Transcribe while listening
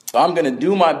So I'm going to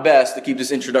do my best to keep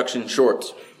this introduction short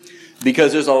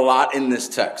because there's a lot in this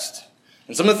text.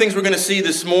 And some of the things we're going to see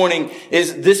this morning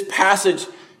is this passage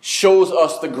shows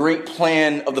us the great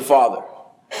plan of the Father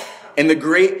and the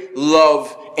great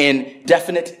love and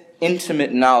definite,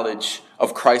 intimate knowledge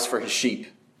of Christ for his sheep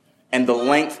and the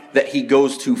length that he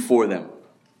goes to for them.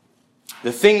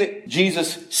 The thing that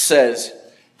Jesus says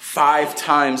 5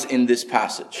 times in this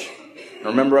passage.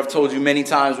 Remember, I've told you many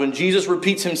times, when Jesus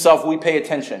repeats himself, we pay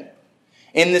attention.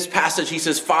 In this passage, he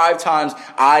says 5 times,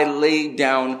 I laid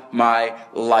down my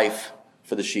life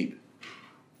for the sheep.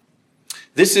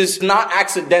 This is not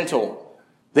accidental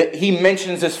that he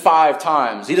mentions this 5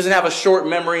 times. He doesn't have a short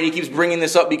memory, and he keeps bringing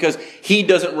this up because he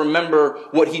doesn't remember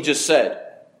what he just said.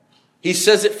 He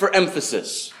says it for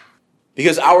emphasis,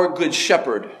 because our good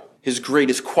shepherd, his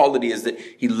greatest quality is that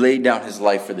he laid down his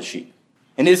life for the sheep.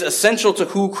 And it is essential to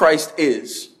who Christ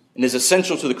is, and is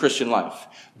essential to the Christian life,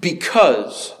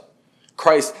 because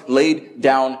Christ laid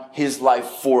down his life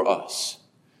for us.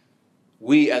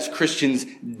 We as Christians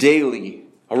daily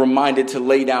are reminded to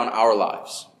lay down our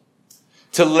lives,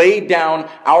 to lay down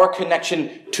our connection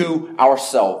to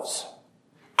ourselves,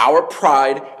 our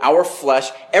pride, our flesh,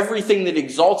 everything that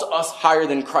exalts us higher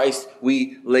than Christ,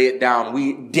 we lay it down.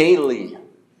 We daily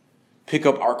pick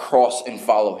up our cross and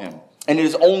follow him. And it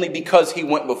is only because he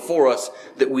went before us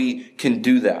that we can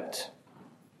do that.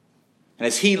 And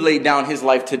as he laid down his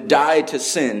life to die to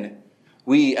sin,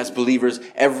 we as believers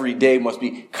every day must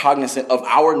be cognizant of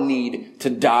our need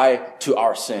to die to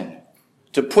our sin,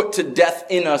 to put to death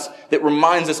in us that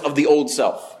reminds us of the old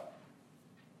self.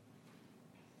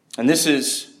 And this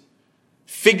is,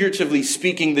 figuratively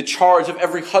speaking, the charge of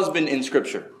every husband in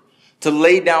Scripture, to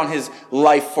lay down his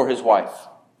life for his wife.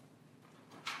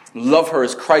 Love her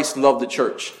as Christ loved the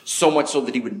church, so much so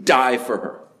that he would die for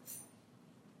her.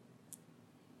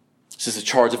 This is the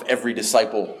charge of every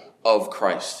disciple of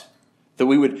Christ, that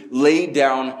we would lay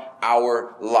down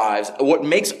our lives, what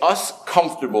makes us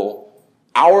comfortable,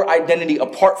 our identity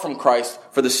apart from Christ,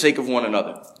 for the sake of one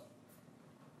another.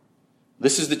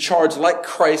 This is the charge, like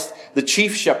Christ, the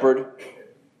chief shepherd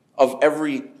of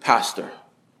every pastor,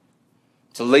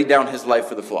 to lay down his life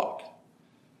for the flock.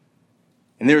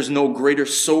 And there is no greater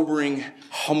sobering,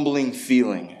 humbling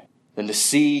feeling than to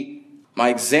see my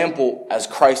example as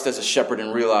Christ as a shepherd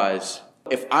and realize,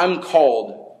 if I'm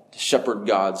called to shepherd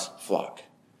God's flock,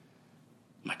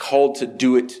 am I called to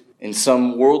do it in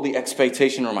some worldly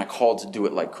expectation, or am I called to do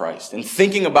it like Christ? And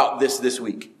thinking about this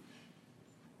week,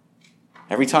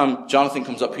 every time Jonathan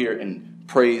comes up here and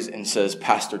prays and says,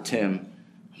 Pastor Tim,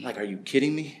 I'm like, are you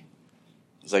kidding me?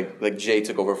 It's like Jay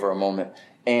took over for a moment.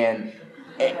 And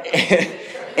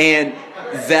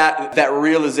that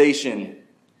realization,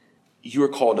 you are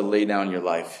called to lay down your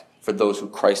life for those who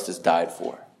Christ has died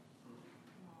for.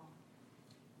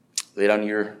 Lay down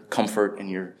your comfort and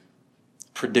your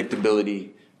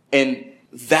predictability. And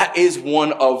that is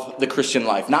one of the Christian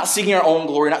life. Not seeking our own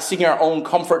glory, not seeking our own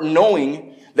comfort,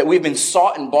 knowing that we've been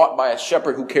sought and bought by a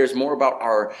shepherd who cares more about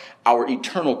our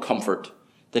eternal comfort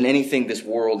than anything this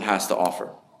world has to offer.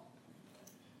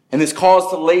 And this cause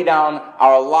to lay down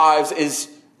our lives is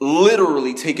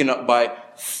literally taken up by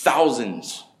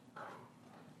thousands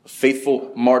of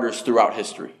faithful martyrs throughout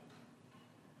history,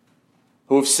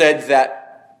 who have said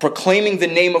that proclaiming the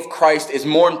name of Christ is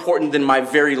more important than my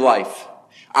very life.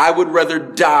 I would rather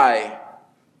die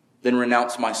than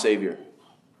renounce my Savior.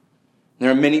 There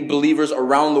are many believers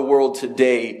around the world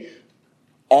today,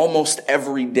 almost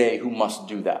every day, who must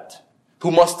do that, who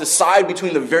must decide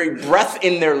between the very breath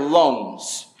in their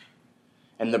lungs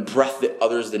and the breath that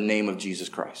utters the name of Jesus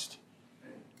Christ.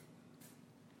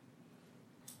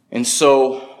 And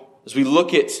so, as we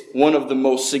look at one of the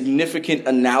most significant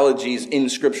analogies in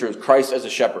Scripture of Christ as a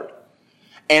shepherd,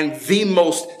 and the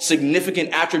most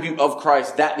significant attribute of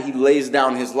Christ, that he lays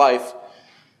down his life,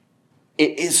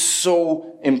 it is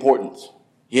so important,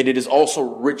 yet it is also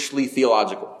richly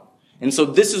theological. And so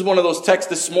this is one of those texts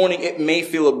this morning, it may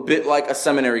feel a bit like a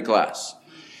seminary class.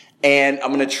 And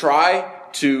I'm going to try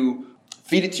to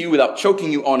feed it to you without choking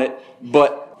you on it,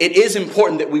 but it is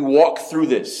important that we walk through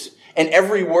this. And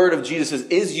every word of Jesus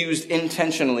is used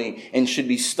intentionally and should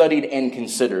be studied and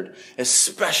considered,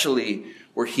 especially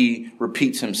where he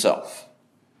repeats himself.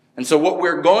 And so what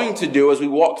we're going to do as we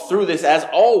walk through this, as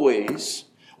always,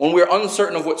 when we're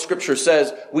uncertain of what Scripture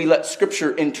says, we let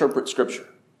Scripture interpret Scripture.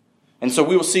 And so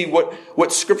we will see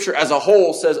what Scripture as a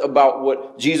whole says about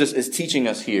what Jesus is teaching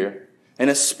us here, and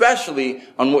especially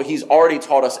on what he's already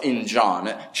taught us in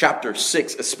John. Chapter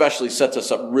 6 especially sets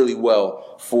us up really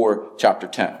well for chapter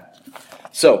 10.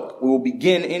 So we will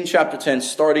begin in chapter 10,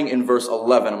 starting in verse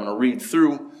 11. I'm going to read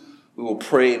through We will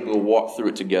pray and we'll walk through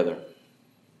it together.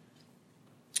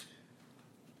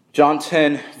 John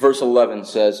 10, verse 11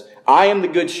 says, I am the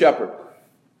good shepherd.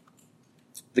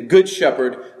 The good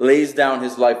shepherd lays down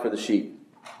his life for the sheep.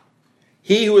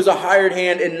 He who is a hired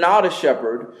hand and not a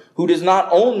shepherd, who does not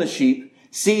own the sheep,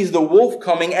 sees the wolf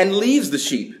coming and leaves the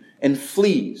sheep and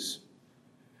flees.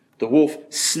 The wolf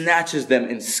snatches them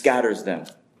and scatters them.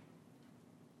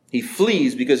 He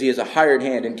flees because he is a hired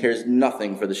hand and cares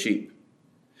nothing for the sheep.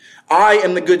 I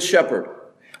am the good shepherd.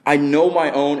 I know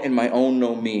my own and my own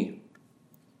know me.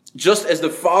 Just as the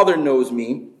Father knows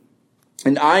me,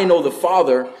 and I know the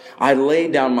Father, I lay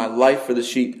down my life for the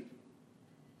sheep.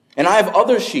 And I have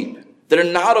other sheep that are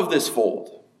not of this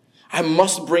fold. I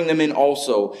must bring them in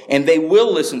also, and they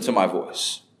will listen to my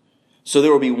voice. So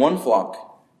there will be one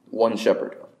flock, one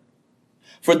shepherd.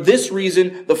 For this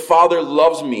reason, the Father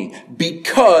loves me,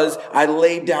 because I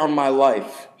lay down my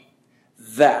life,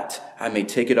 that I may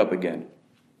take it up again.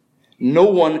 No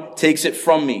one takes it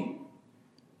from me,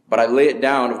 but I lay it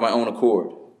down of my own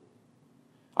accord.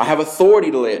 I have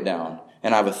authority to lay it down,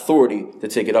 and I have authority to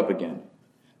take it up again.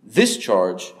 This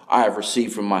charge I have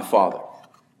received from my Father.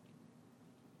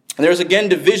 And there is again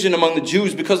division among the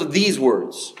Jews because of these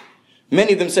words.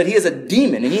 Many of them said, he is a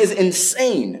demon, and he is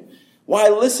insane. Why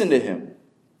listen to him?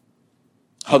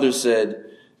 Others said,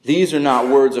 these are not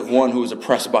words of one who is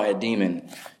oppressed by a demon.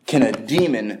 Can a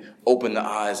demon open the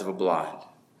eyes of a blind?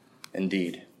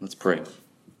 Indeed. Let's pray.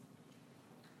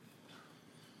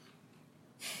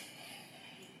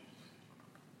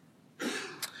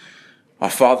 Our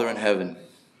Father in heaven,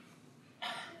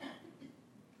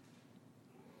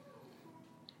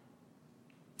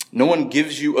 no one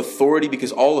gives you authority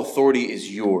because all authority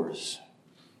is yours.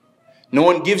 No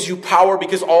one gives you power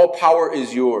because all power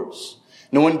is yours.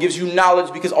 No one gives you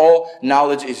knowledge because all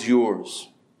knowledge is yours.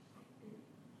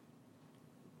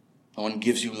 No one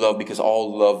gives you love because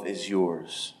all love is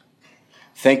yours.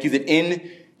 Thank you that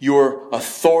in your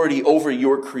authority over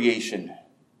your creation,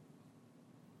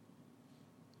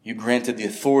 you granted the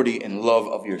authority and love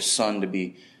of your Son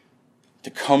to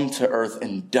come to earth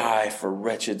and die for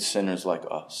wretched sinners like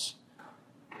us.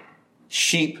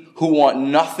 Sheep who want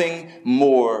nothing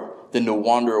more than to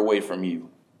wander away from you.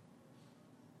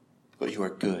 But you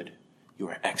are good. You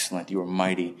are excellent. You are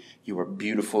mighty. You are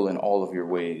beautiful in all of your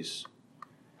ways.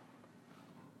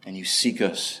 And you seek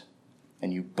us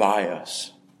and you buy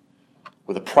us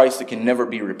with a price that can never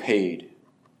be repaid,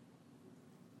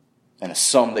 and a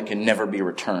sum that can never be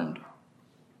returned,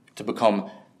 to become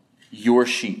your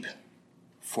sheep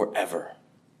forever.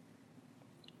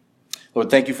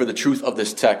 Lord, thank you for the truth of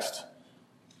this text.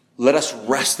 Let us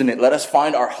rest in it. Let us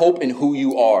find our hope in who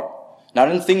you are. Not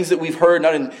in things that we've heard,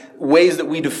 not in ways that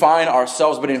we define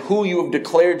ourselves, but in who you have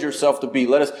declared yourself to be.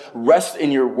 Let us rest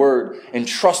in your word and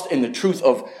trust in the truth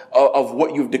of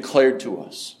what you've declared to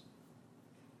us.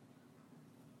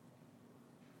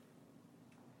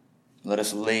 Let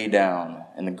us lay down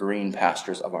in the green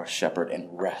pastures of our shepherd and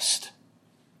rest,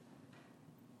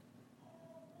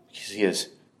 because he has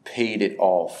paid it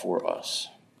all for us.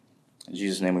 In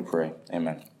Jesus' name we pray.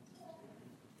 Amen.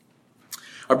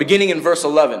 Our beginning in verse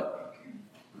 11.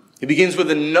 He begins with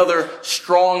another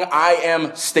strong I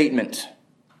am statement.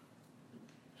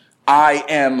 I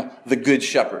am the good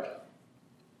shepherd.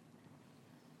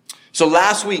 So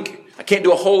last week, I can't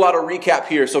do a whole lot of recap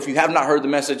here, so if you have not heard the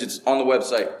message, it's on the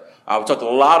website. We talked a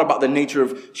lot about the nature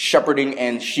of shepherding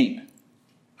and sheep.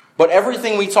 But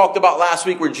everything we talked about last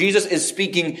week, where Jesus is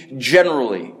speaking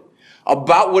generally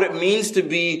about what it means to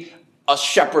be a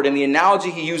shepherd, and the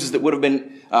analogy he uses that would have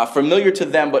been familiar to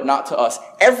them but not to us.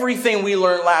 Everything we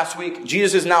learned last week,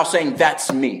 Jesus is now saying,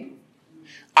 that's me.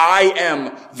 I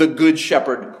am the good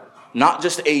shepherd, not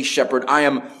just a shepherd. I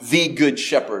am the good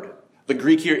shepherd. The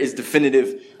Greek here is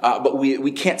definitive, but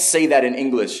we can't say that in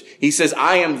English. He says,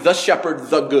 I am the shepherd,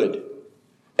 the good.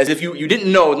 As if you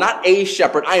didn't know, not a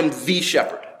shepherd, I am the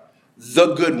shepherd,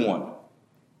 the good one.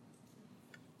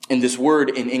 And this word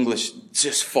in English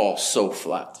just falls so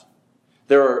flat.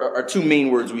 There are two main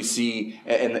words we see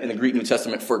in the Greek New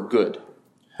Testament for good.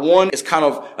 One is kind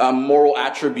of moral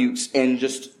attributes and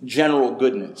just general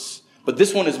goodness. But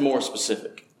this one is more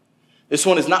specific. This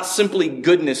one is not simply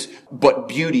goodness, but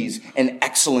beauties and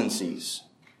excellencies.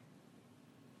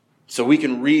 So we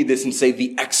can read this and say,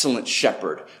 the excellent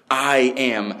shepherd. I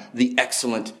am the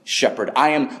excellent shepherd. I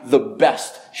am the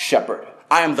best shepherd.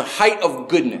 I am the height of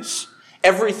goodness.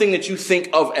 Everything that you think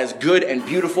of as good and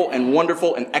beautiful and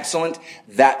wonderful and excellent,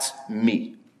 that's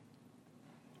me.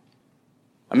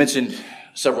 I mentioned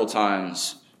several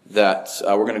times that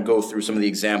we're going to go through some of the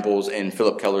examples in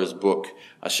Philip Keller's book,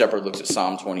 A Shepherd Looks at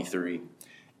Psalm 23.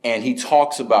 and he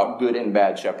talks about good and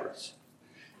bad shepherds.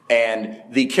 And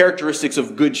the characteristics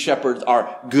of good shepherds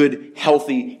are good,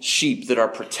 healthy sheep that are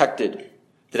protected,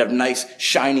 that have nice,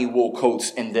 shiny wool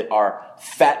coats, and that are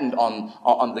fattened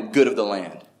on the good of the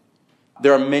land.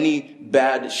 There are many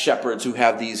bad shepherds who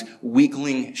have these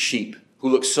weakling sheep who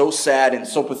look so sad and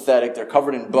so pathetic. They're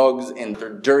covered in bugs and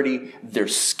they're dirty. They're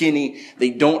skinny.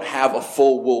 They don't have a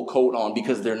full wool coat on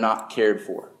because they're not cared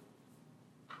for.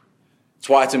 That's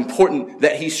why it's important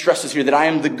that he stresses here that I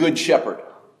am the good shepherd.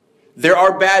 There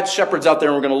are bad shepherds out there,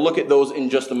 and we're going to look at those in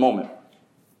just a moment.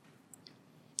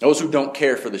 Those who don't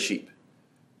care for the sheep.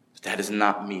 But that is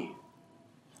not me.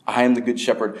 I am the good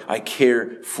shepherd. I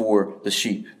care for the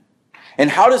sheep. And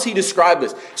how does he describe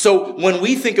this? So when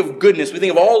we think of goodness, we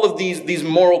think of all of these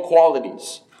moral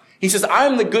qualities. He says, I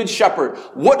am the good shepherd.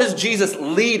 What does Jesus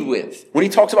lead with when he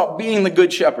talks about being the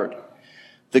good shepherd?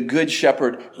 The good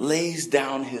shepherd lays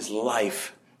down his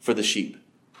life for the sheep.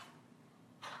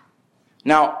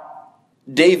 Now,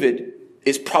 David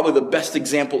is probably the best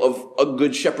example of a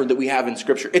good shepherd that we have in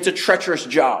Scripture. It's a treacherous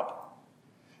job.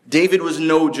 David was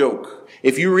no joke.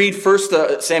 If you read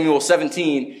 1 Samuel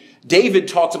 17, David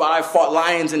talks about, I fought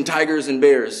lions and tigers and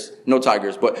bears. No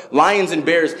tigers, but lions and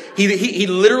bears. He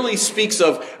literally speaks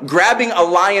of grabbing a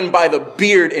lion by the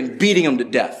beard and beating him to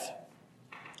death.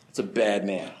 It's a bad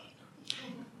man.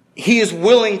 He is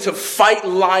willing to fight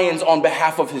lions on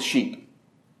behalf of his sheep.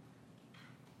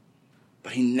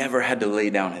 But he never had to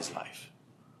lay down his life.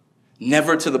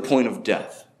 Never to the point of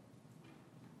death.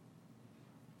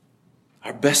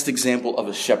 Our best example of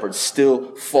a shepherd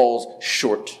still falls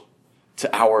short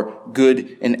to our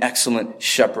good and excellent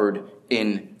shepherd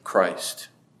in Christ.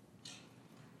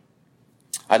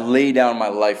 I lay down my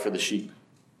life for the sheep.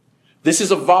 This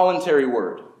is a voluntary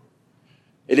word.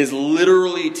 It is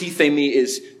literally, tithemi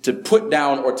is to put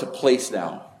down or to place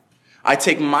down. I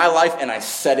take my life and I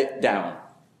set it down.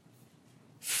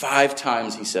 5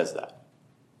 times he says that.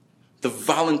 The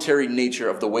voluntary nature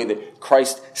of the way that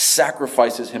Christ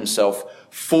sacrifices himself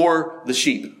for the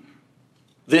sheep.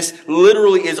 This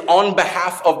literally is on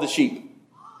behalf of the sheep.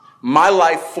 My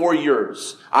life for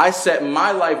yours. I set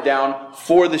my life down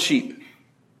for the sheep.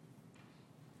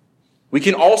 We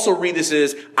can also read this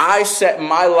as, I set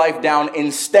my life down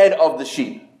instead of the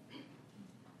sheep.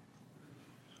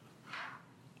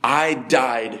 I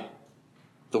died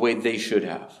the way they should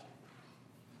have.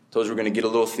 Those we're going to get a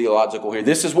little theological here.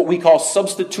 This is what we call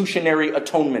substitutionary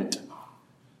atonement.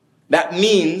 That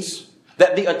means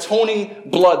that the atoning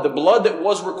blood, the blood that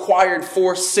was required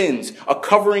for sins, a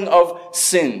covering of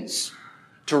sins,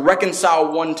 to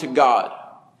reconcile one to God,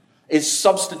 is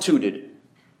substituted.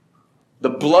 The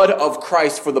blood of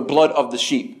Christ for the blood of the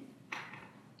sheep.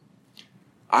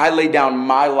 I lay down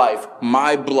my life,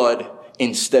 my blood,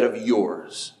 instead of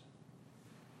yours.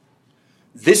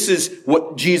 This is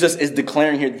what Jesus is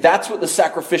declaring here. That's what the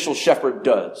sacrificial shepherd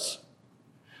does.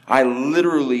 I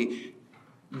literally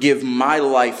give my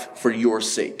life for your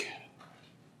sake.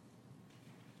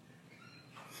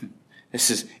 This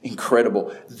is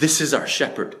incredible. This is our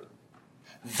shepherd.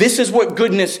 This is what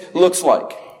goodness looks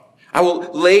like. I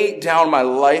will lay down my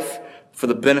life for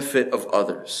the benefit of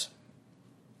others.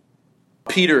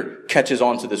 Peter catches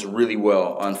on to this really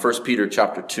well on 1 Peter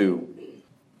chapter 2.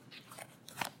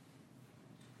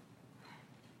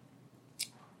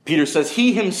 Peter says,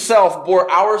 he himself bore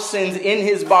our sins in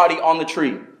his body on the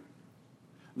tree,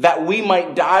 that we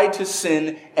might die to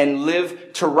sin and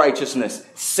live to righteousness.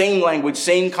 Same language,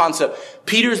 same concept.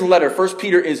 Peter's letter, 1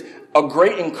 Peter, is a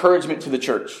great encouragement to the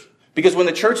church. Because when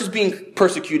the church is being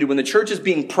persecuted, when the church is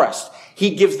being pressed,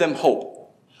 he gives them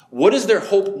hope. What is their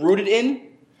hope rooted in?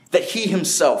 That he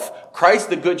himself, Christ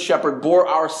the good shepherd, bore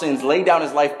our sins, laid down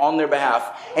his life on their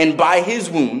behalf, and by his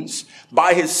wounds,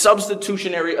 by his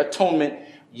substitutionary atonement,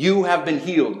 you have been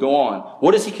healed. Go on.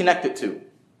 What does he connect it to?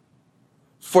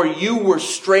 For you were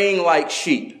straying like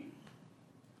sheep,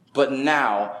 but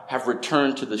now have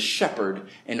returned to the shepherd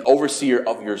and overseer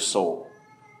of your soul.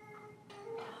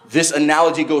 This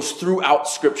analogy goes throughout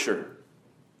Scripture.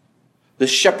 The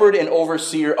shepherd and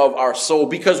overseer of our soul,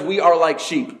 because we are like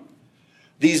sheep.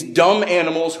 These dumb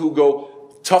animals who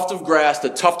go tuft of grass to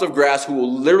tuft of grass, who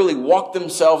will literally walk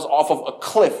themselves off of a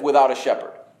cliff without a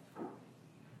shepherd.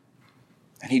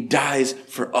 And he dies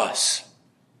for us.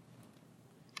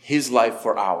 His life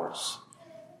for ours.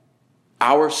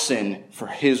 Our sin for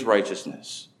his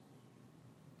righteousness.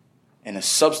 In a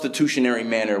substitutionary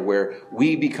manner where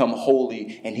we become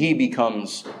holy and he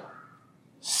becomes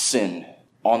sin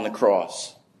on the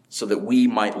cross so that we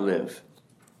might live.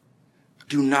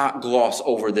 Do not gloss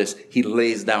over this. He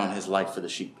lays down his life for the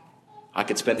sheep. I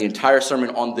could spend the entire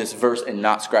sermon on this verse and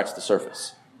not scratch the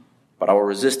surface. but I will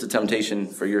resist the temptation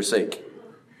for your sake.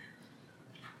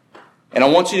 And I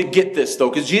want you to get this, though,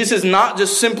 because Jesus is not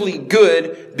just simply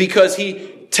good because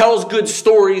he tells good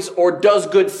stories or does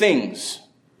good things.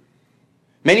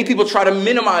 Many people try to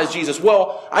minimize Jesus.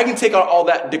 Well, I can take out all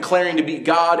that declaring to be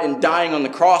God and dying on the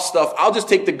cross stuff. I'll just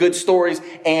take the good stories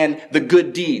and the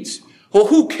good deeds. Well,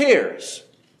 who cares?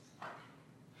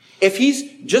 If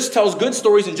he just tells good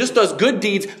stories and just does good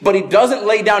deeds, but he doesn't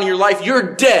lay down your life,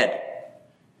 you're dead.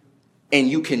 And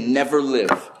you can never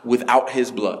live without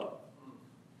his blood.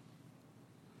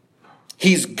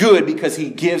 He's good because he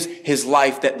gives his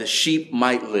life that the sheep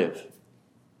might live.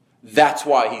 That's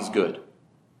why he's good.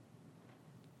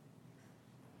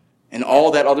 And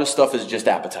all that other stuff is just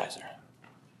appetizer.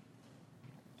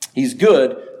 He's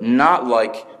good, not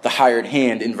like the hired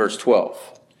hand in verse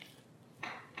 12.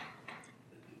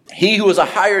 He who is a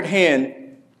hired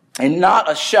hand and not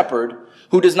a shepherd,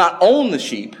 who does not own the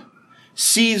sheep,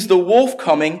 sees the wolf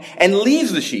coming and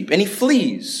leaves the sheep, and he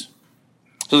flees.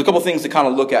 So there's a couple things to kind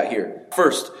of look at here.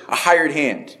 First, a hired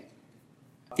hand.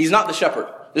 He's not the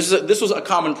shepherd. This was a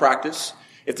common practice.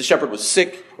 If the shepherd was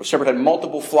sick, or the shepherd had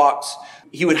multiple flocks,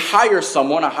 he would hire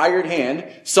someone, a hired hand,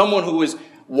 someone who was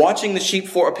watching the sheep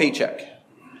for a paycheck.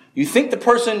 You think the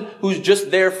person who's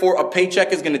just there for a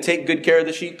paycheck is going to take good care of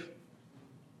the sheep?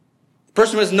 The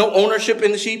person who has no ownership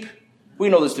in the sheep? We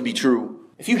know this to be true.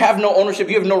 If you have no ownership,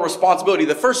 you have no responsibility,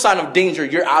 the first sign of danger,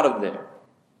 you're out of there.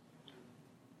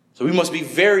 So we must be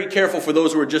very careful for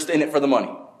those who are just in it for the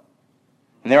money.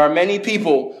 And there are many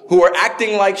people who are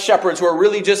acting like shepherds who are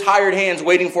really just hired hands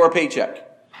waiting for a paycheck.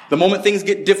 The moment things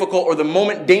get difficult or the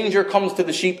moment danger comes to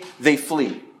the sheep, they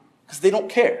flee. Because they don't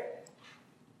care.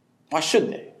 Why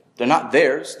should they? They're not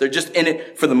theirs. They're just in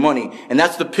it for the money. And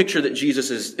that's the picture that Jesus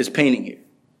is painting here.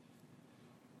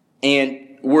 And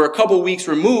we're a couple weeks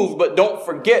removed, but don't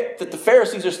forget that the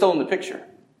Pharisees are still in the picture.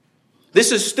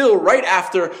 This is still right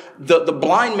after the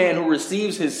blind man who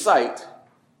receives his sight,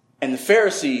 and the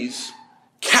Pharisees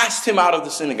cast him out of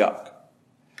the synagogue.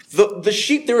 The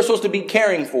sheep they were supposed to be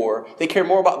caring for, they care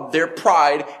more about their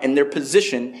pride and their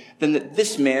position than that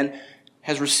this man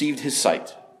has received his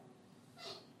sight.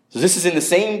 So this is in the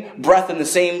same breath and the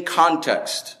same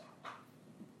context.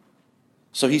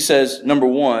 So he says, number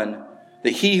one,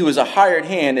 that he who is a hired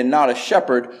hand and not a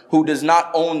shepherd, who does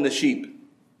not own the sheep.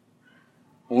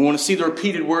 We want to see the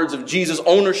repeated words of Jesus.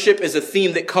 Ownership is a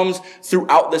theme that comes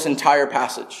throughout this entire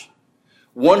passage.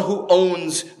 One who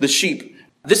owns the sheep.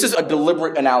 This is a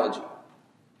deliberate analogy.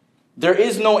 There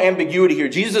is no ambiguity here.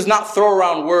 Jesus does not throw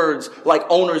around words like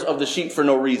owners of the sheep for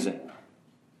no reason.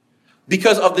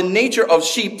 Because of the nature of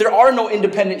sheep, there are no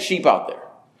independent sheep out there.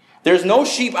 There's no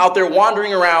sheep out there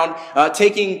wandering around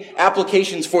taking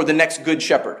applications for the next good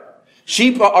shepherd.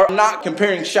 Sheep are not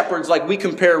comparing shepherds like we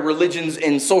compare religions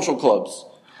in social clubs.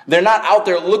 They're not out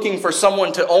there looking for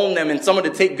someone to own them and someone to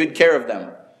take good care of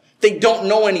them. They don't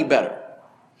know any better.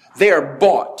 They are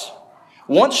bought.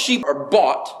 Once sheep are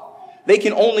bought, they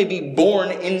can only be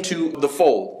born into the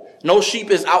fold. No sheep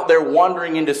is out there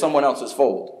wandering into someone else's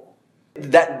fold.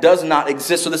 That does not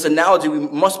exist. So this analogy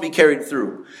must be carried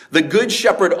through. The good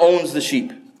shepherd owns the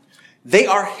sheep. They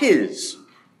are his.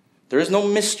 There is no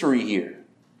mystery here.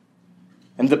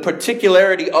 And the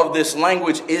particularity of this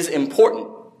language is important,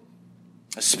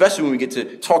 especially when we get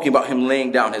to talking about him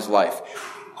laying down his life.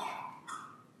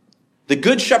 The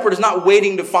good shepherd is not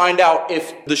waiting to find out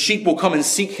if the sheep will come and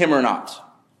seek him or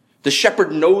not. The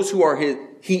shepherd knows who are his.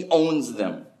 He owns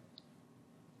them.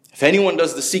 If anyone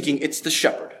does the seeking, it's the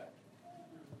shepherd.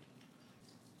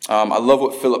 I love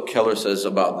what Philip Keller says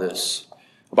about this,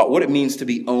 about what it means to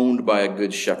be owned by a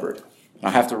good shepherd. I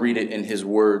have to read it in his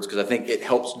words because I think it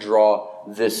helps draw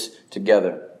this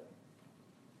together.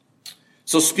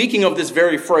 So speaking of this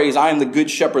very phrase, I am the good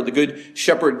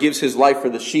shepherd gives his life for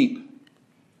the sheep.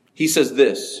 He says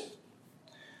this,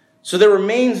 so there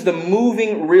remains the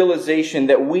moving realization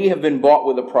that we have been bought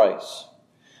with a price,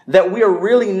 that we are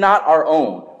really not our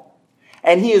own,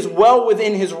 and he is well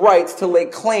within his rights to lay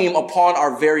claim upon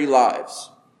our very lives.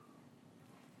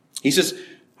 He says,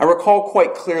 I recall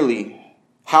quite clearly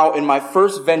how in my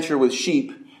first venture with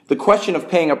sheep, the question of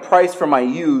paying a price for my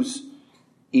ewes,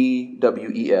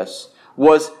 E-W-E-S,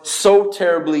 was so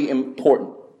terribly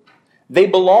important. They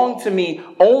belonged to me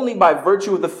only by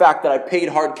virtue of the fact that I paid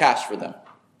hard cash for them.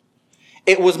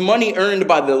 It was money earned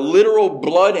by the literal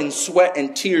blood and sweat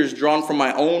and tears drawn from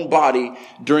my own body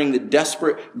during the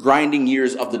desperate, grinding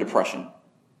years of the Depression.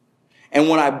 And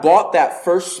when I bought that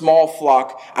first small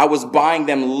flock, I was buying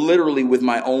them literally with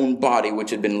my own body, which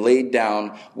had been laid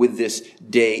down with this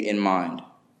day in mind.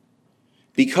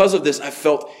 Because of this, I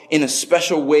felt in a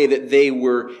special way that they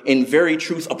were in very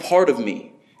truth a part of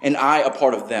me, and I a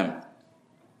part of them.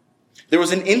 There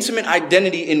was an intimate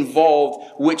identity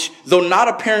involved which, though not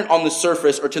apparent on the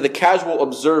surface or to the casual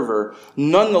observer,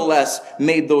 nonetheless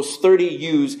made those 30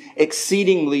 ewes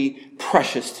exceedingly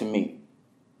precious to me.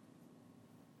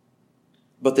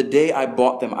 But the day I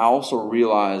bought them, I also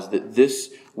realized that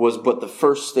this was but the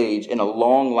first stage in a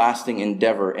long-lasting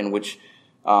endeavor in which,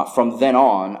 from then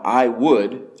on, I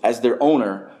would, as their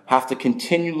owner, have to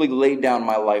continually lay down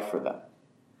my life for them.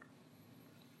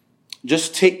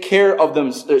 Just take care of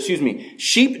them,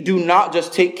 sheep do not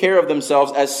just take care of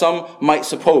themselves as some might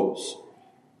suppose.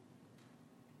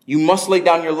 You must lay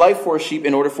down your life for a sheep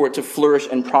in order for it to flourish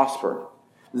and prosper.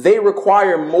 They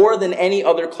require more than any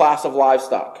other class of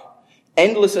livestock.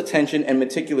 Endless attention and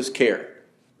meticulous care.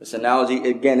 This analogy,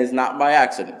 again, is not by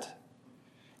accident.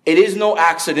 It is no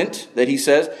accident, that he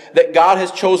says, that God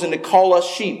has chosen to call us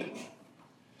sheep.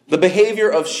 The behavior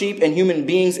of sheep and human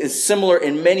beings is similar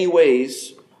in many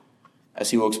ways, as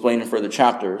he will explain in further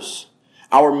chapters.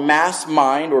 Our mass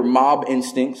mind or mob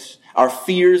instincts, our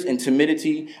fears and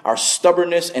timidity, our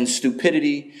stubbornness and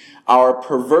stupidity, our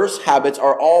perverse habits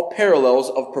are all parallels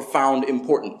of profound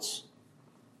importance.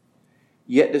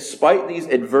 Yet despite these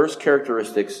adverse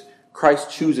characteristics,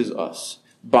 Christ chooses us,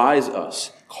 buys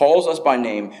us, calls us by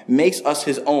name, makes us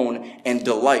his own, and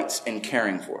delights in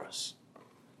caring for us.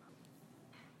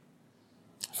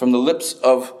 From the lips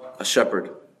of a shepherd.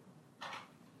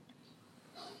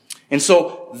 And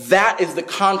so that is the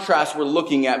contrast we're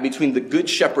looking at between the good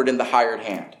shepherd and the hired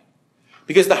hand.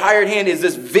 Because the hired hand is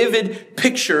this vivid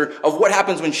picture of what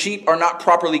happens when sheep are not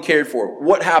properly cared for.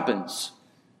 What happens?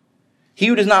 He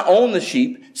who does not own the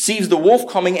sheep sees the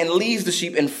wolf coming and leaves the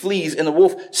sheep and flees, and the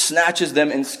wolf snatches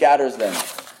them and scatters them.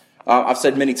 I've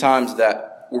said many times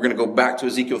that we're going to go back to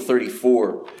Ezekiel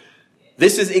 34.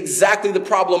 This is exactly the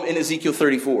problem in Ezekiel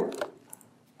 34.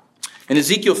 In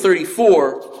Ezekiel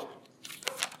 34,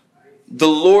 the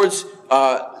Lord's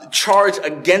charge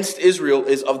against Israel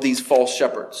is of these false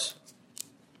shepherds.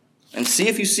 And see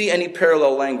if you see any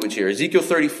parallel language here. Ezekiel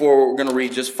 34, we're going to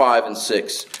read just 5 and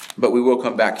 6. But we will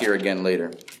come back here again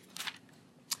later.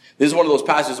 This is one of those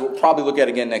passages we'll probably look at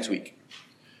again next week.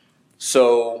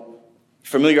 So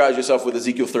familiarize yourself with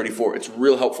Ezekiel 34. It's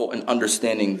real helpful in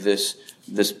understanding this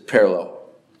parallel.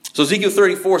 So Ezekiel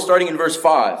 34, starting in verse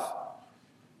 5.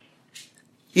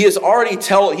 He's already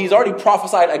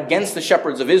prophesied against the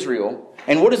shepherds of Israel.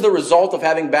 And what is the result of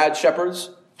having bad shepherds?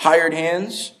 Hired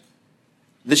hands?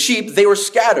 The sheep, they were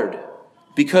scattered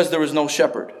because there was no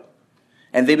shepherd.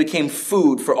 And they became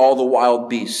food for all the wild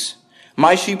beasts.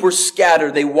 My sheep were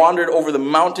scattered. They wandered over the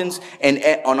mountains and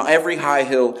on every high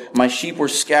hill. My sheep were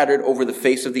scattered over the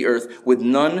face of the earth with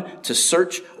none to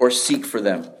search or seek for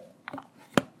them.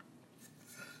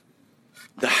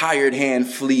 The hired hand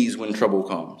flees when trouble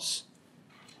comes.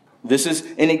 This is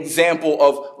an example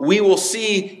of we will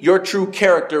see your true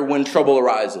character when trouble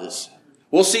arises.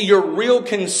 We'll see your real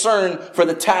concern for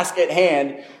the task at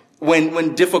hand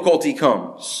when difficulty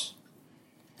comes.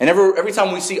 And every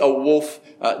time we see a wolf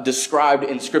described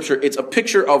in Scripture, it's a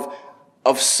picture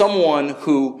of someone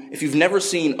who, if you've never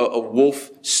seen a wolf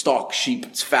stalk sheep,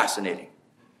 it's fascinating.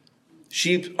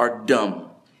 Sheep are dumb,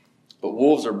 but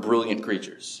wolves are brilliant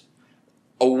creatures.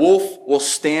 A wolf will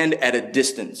stand at a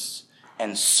distance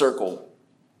and circle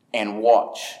and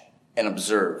watch and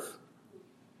observe.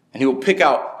 And he will pick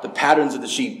out the patterns of the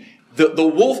sheep. The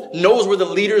wolf knows where the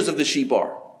leaders of the sheep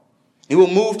are. He will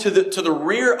move to the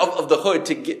rear of the hood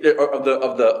to get of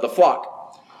the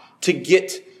flock to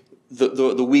get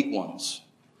the weak ones.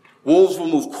 Wolves will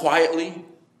move quietly.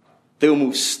 They will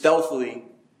move stealthily.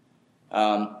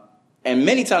 And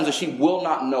many times the sheep will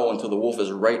not know until the wolf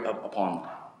is right up upon them.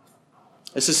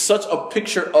 This is such a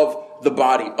picture of the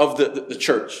body, of the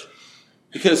church.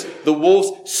 Because the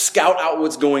wolves scout out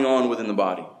what's going on within the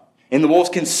body. And the wolves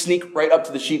can sneak right up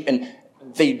to the sheep and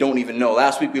they don't even know.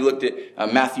 Last week we looked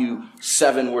at Matthew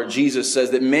 7 where Jesus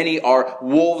says that many are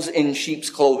wolves in sheep's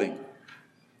clothing.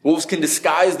 Wolves can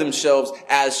disguise themselves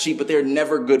as sheep, but they're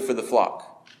never good for the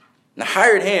flock. And the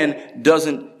hired hand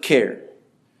doesn't care.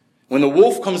 When the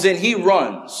wolf comes in, he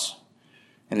runs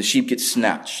and the sheep get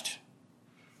snatched.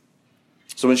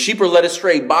 So when sheep are led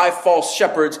astray by false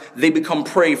shepherds, they become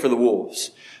prey for the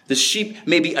wolves. The sheep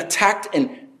may be attacked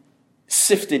and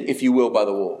sifted, if you will, by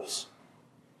the wolves.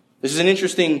 This is an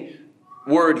interesting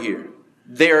word here.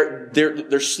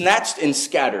 They're snatched and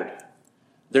scattered.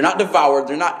 They're not devoured.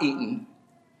 They're not eaten.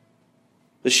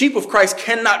 The sheep of Christ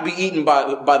cannot be eaten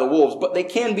by the wolves, but they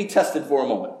can be tested for a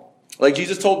moment. Like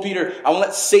Jesus told Peter, I won't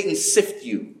let Satan sift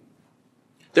you.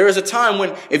 There is a time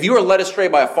when if you are led astray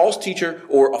by a false teacher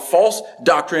or a false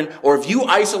doctrine, or if you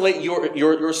isolate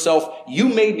yourself, you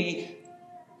may be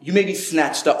you may be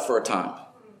snatched up for a time.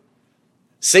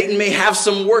 Satan may have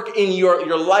some work in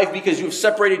your life because you've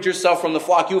separated yourself from the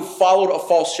flock. You've followed a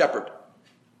false shepherd.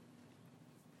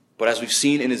 But as we've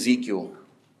seen in Ezekiel,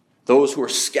 those who are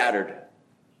scattered,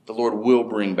 the Lord will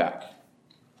bring back.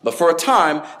 But for a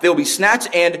time, they'll be snatched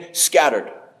and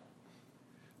scattered.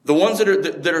 The ones that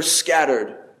are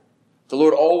scattered, the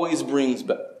Lord always brings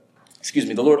back.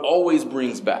 The Lord always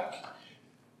brings back.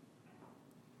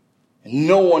 And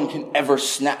no one can ever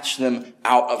snatch them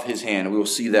out of his hand. We will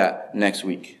see that next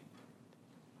week.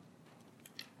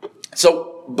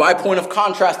 So, by point of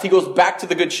contrast, he goes back to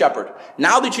the good shepherd.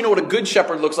 Now that you know what a good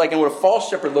shepherd looks like and what a false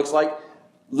shepherd looks like,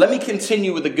 let me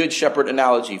continue with the good shepherd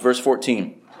analogy. Verse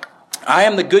 14. I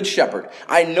am the good shepherd.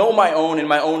 I know my own and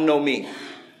my own know me.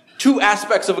 Two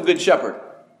aspects of a good shepherd.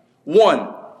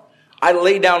 One, I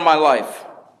lay down my life.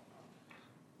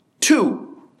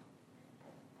 Two,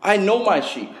 I know my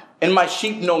sheep and my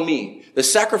sheep know me. The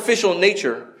sacrificial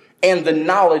nature and the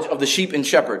knowledge of the sheep and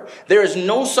shepherd. There is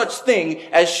no such thing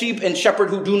as sheep and shepherd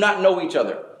who do not know each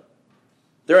other.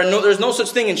 There's no such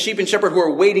thing in sheep and shepherd who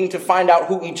are waiting to find out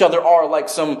who each other are like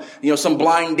some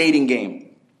blind dating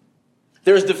game.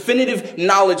 There is definitive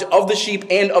knowledge of the sheep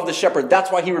and of the shepherd.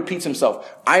 That's why he repeats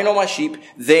himself. I know my sheep,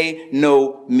 they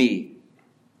know me.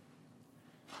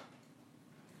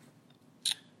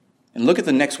 And look at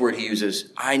the next word he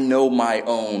uses. I know my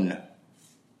own.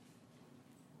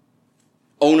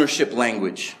 Ownership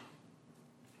language.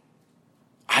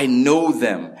 I know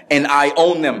them and I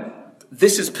own them.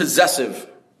 This is possessive.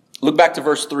 Look back to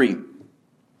verse 3.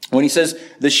 When he says,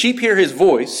 the sheep hear his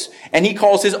voice, and he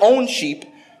calls his own sheep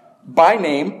by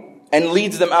name and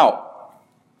leads them out.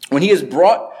 When he has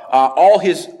brought all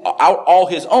his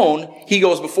own, he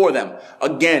goes before them.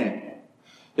 Again,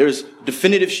 there's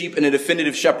definitive sheep and a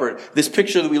definitive shepherd. This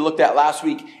picture that we looked at last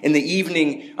week, in the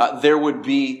evening, there would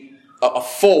be a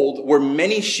fold where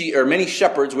many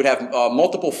shepherds would have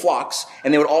multiple flocks,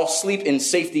 and they would all sleep in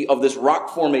safety of this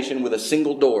rock formation with a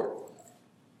single door.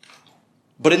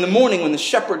 But in the morning, when the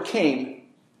shepherd came,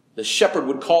 the shepherd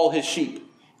would call his sheep.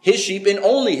 His sheep and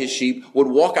only his sheep would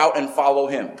walk out and follow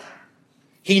him.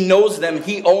 He knows them.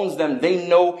 He owns them. They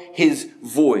know his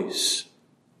voice.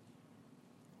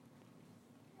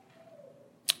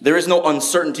 There is no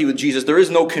uncertainty with Jesus. There is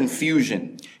no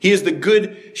confusion. He is the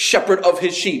good shepherd of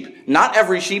his sheep. Not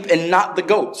every sheep and not the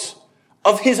goats.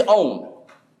 Of his own.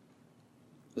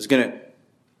 It's going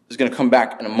to come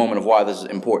back in a moment of why this is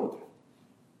important.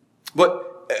 But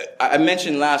I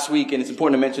mentioned last week, and it's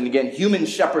important to mention again, human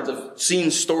shepherds have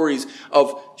seen stories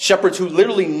of shepherds who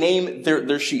literally name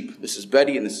their sheep. This is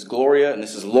Betty, and this is Gloria, and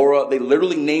this is Laura. They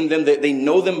literally name them. They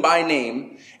know them by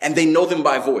name, and they know them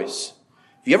by voice.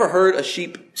 Have you ever heard a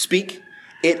sheep speak?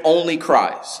 It only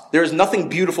cries. There is nothing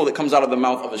beautiful that comes out of the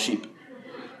mouth of a sheep.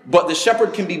 But the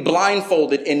shepherd can be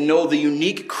blindfolded and know the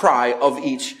unique cry of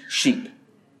each sheep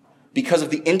because of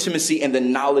the intimacy and the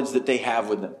knowledge that they have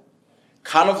with them.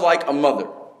 Kind of like a mother,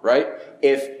 right?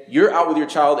 If you're out with your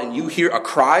child and you hear a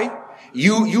cry,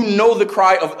 you know the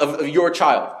cry of your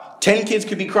child. 10 kids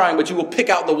could be crying, but you will pick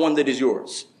out the one that is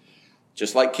yours.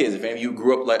 Just like kids. If any of you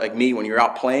grew up like me when you're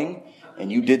out playing,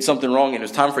 and you did something wrong and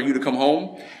it's time for you to come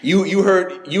home, you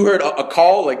heard a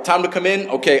call, like time to come in.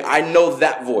 Okay, I know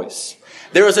that voice.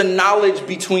 There is a knowledge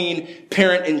between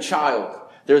parent and child.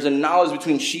 There's a knowledge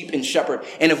between sheep and shepherd.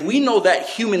 And if we know that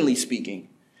humanly speaking,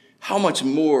 how much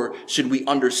more should we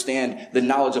understand the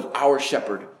knowledge of our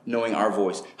shepherd knowing our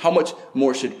voice? How much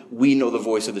more should we know the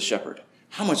voice of the shepherd?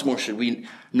 How much more should we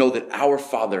know that our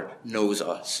Father knows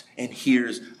us and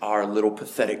hears our little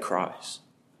pathetic cries?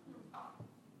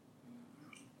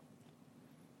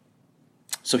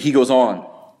 So he goes on.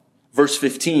 Verse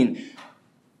 15.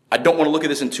 I don't want to look at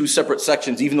this in two separate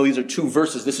sections. Even though these are two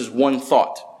verses, this is one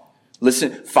thought.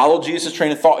 Listen, follow Jesus'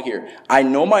 train of thought here. I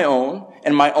know my own,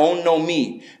 and my own know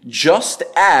me, just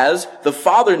as the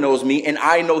Father knows me, and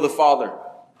I know the Father.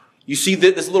 You see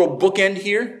this little bookend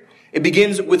here? It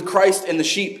begins with Christ and the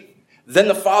sheep, then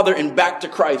the Father, and back to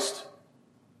Christ.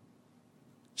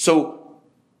 So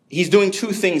he's doing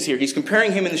two things here. He's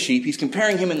comparing him and the sheep, he's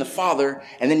comparing him and the Father,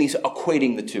 and then he's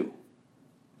equating the two.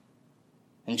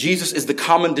 And Jesus is the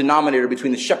common denominator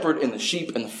between the shepherd and the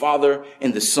sheep and the Father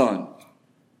and the Son.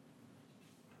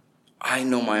 I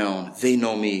know my own. They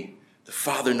know me. The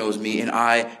Father knows me, and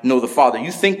I know the Father.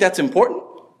 You think that's important?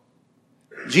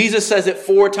 Jesus says it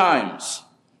 4 times.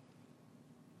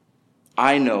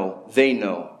 I know, they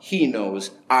know, he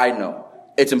knows, I know.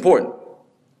 It's important.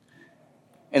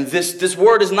 And this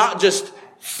word is not just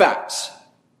facts.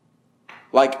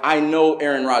 Like, I know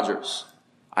Aaron Rodgers.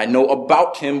 I know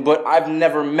about him, but I've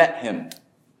never met him.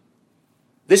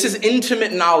 This is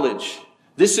intimate knowledge.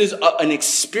 This is an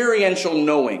experiential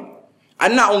knowing. I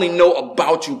not only know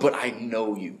about you, but I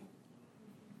know you.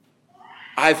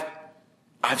 I've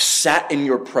sat in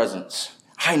your presence.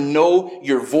 I know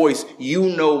your voice.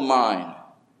 You know mine.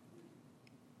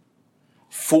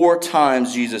 4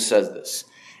 times Jesus says this.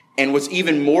 And what's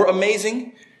even more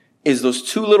amazing is those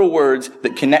 2 little words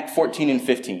that connect 14 and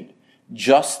 15.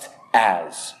 Just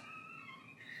as.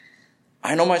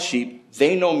 I know my sheep.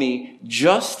 They know me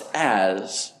just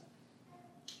as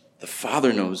the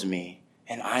Father knows me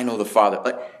and I know the Father.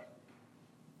 Like,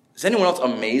 is anyone else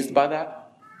amazed by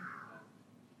that?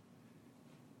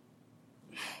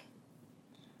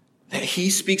 That he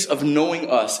speaks of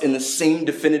knowing us in the same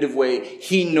definitive way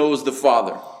he knows the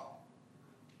Father.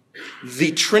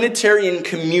 The Trinitarian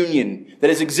communion that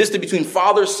has existed between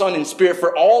Father, Son, and Spirit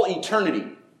for all eternity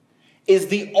is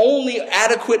the only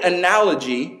adequate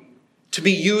analogy to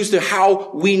be used to how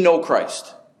we know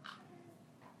Christ.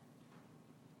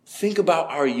 Think about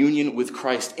our union with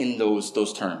Christ in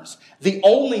those terms. The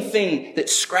only thing that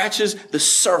scratches the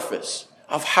surface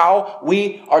of how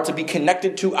we are to be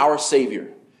connected to our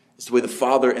Savior is the way the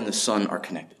Father and the Son are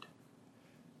connected.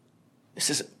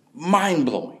 This is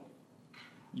mind-blowing.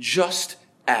 Just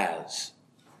as.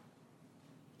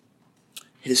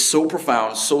 It is so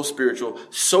profound, so spiritual,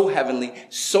 so heavenly,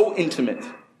 so intimate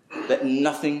that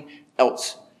nothing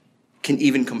else can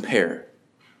even compare.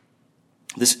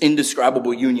 This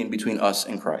indescribable union between us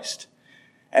and Christ.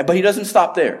 But he doesn't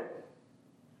stop there.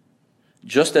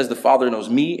 Just as the Father knows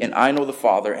me and I know the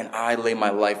Father and I lay my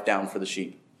life down for the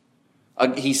sheep.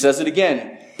 He says it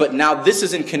again, but now this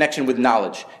is in connection with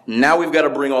knowledge. Now we've got to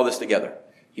bring all this together.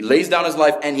 He lays down his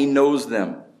life and he knows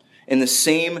them in the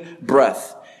same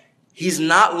breath. He's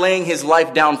not laying his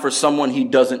life down for someone he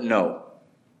doesn't know.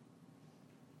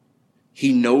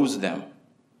 He knows them.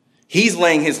 He's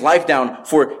laying his life down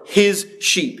for his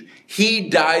sheep. He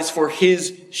dies for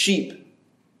his sheep.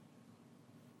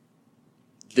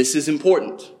 This is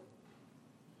important.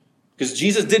 Because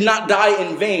Jesus did not die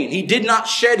in vain. He did not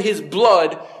shed his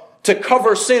blood to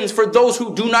cover sins for those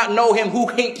who do not know him, who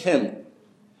hate him.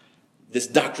 This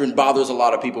doctrine bothers a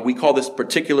lot of people. We call this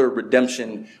particular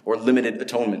redemption or limited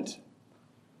atonement.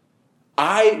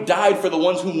 I died for the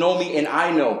ones who know me and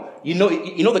I know. You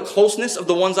know the closeness of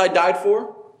the ones I died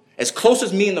for? As close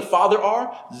as me and the Father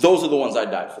are, those are the ones I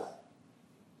died for.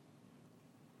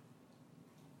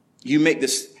 You make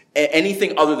this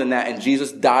anything other than that, and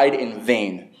Jesus died in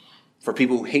vain for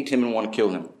people who hate him and want to kill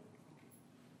him.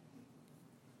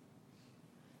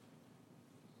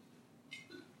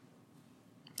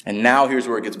 And now here's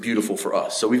where it gets beautiful for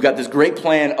us. So we've got this great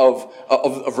plan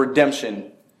of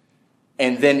redemption,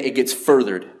 and then it gets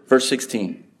furthered. Verse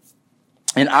 16.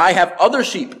 And I have other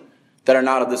sheep that are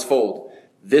not of this fold.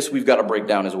 This we've got to break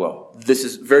down as well. This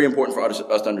is very important for us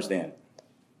to understand.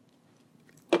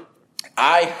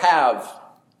 I have,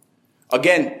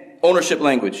 again, ownership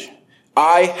language.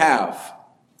 I have.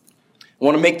 I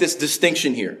want to make this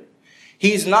distinction here.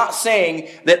 He's not saying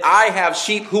that I have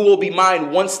sheep who will be mine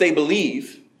once they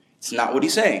believe. It's not what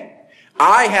he's saying.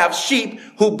 I have sheep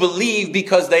who believe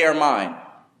because they are mine.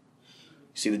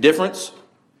 See the difference?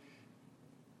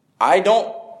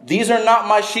 These are not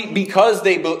my sheep because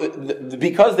they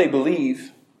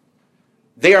believe.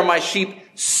 They are my sheep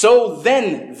so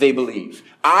then they believe.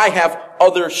 I have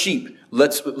other sheep.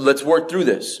 Let's work through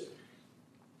this.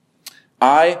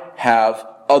 I have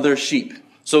other sheep.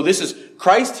 So this is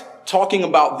Christ talking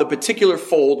about the particular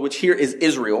fold, which here is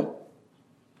Israel.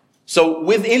 So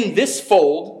within this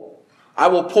fold, I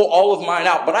will pull all of mine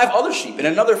out. But I have other sheep in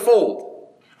another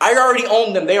fold. I already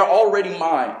own them. They are already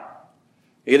mine.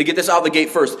 You got to get this out of the gate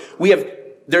first.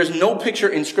 There's no picture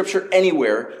in Scripture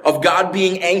anywhere of God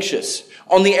being anxious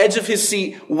on the edge of his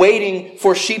seat, waiting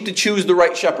for sheep to choose the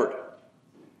right shepherd.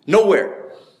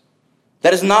 Nowhere.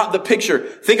 That is not the picture.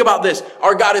 Think about this.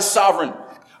 Our God is sovereign.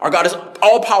 Our God is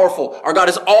all-powerful. Our God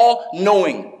is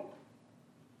all-knowing.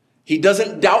 He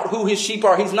doesn't doubt who his sheep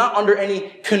are. He's not under any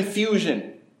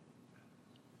confusion.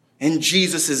 And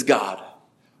Jesus is God.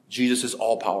 Jesus is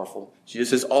all-powerful.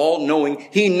 Jesus is all-knowing.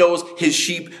 He knows his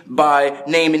sheep by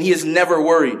name, and he is never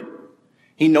worried.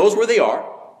 He knows where they are,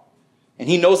 and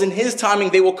he knows in his timing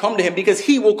they will come to him because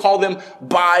he will call them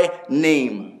by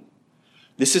name.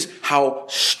 This is how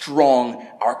strong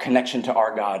our connection to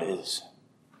our God is.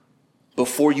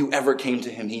 Before you ever came to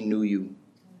him, he knew you.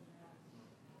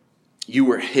 You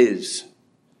were his.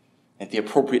 At the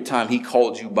appropriate time, he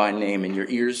called you by name, and your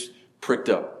ears pricked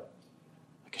up.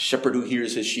 Like a shepherd who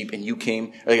hears his sheep, and you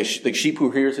came, like sheep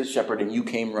who hears his shepherd, and you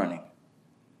came running.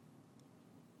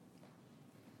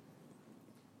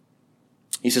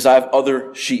 He says, I have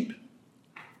other sheep.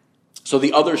 So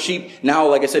the other sheep now,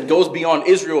 like I said, goes beyond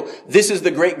Israel. This is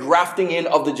the great grafting in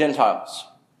of the Gentiles.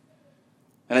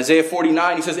 In Isaiah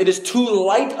 49, he says, it is too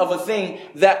light of a thing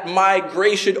that my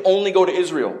grace should only go to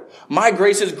Israel. My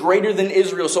grace is greater than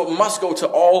Israel, so it must go to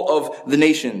all of the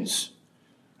nations.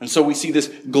 And so we see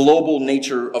this global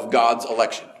nature of God's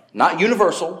election. Not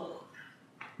universal,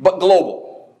 but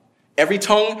global. Every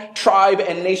tongue, tribe,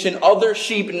 and nation, other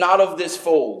sheep not of this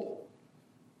fold.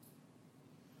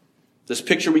 This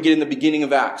picture we get in the beginning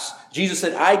of Acts. Jesus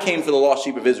said, I came for the lost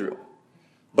sheep of Israel.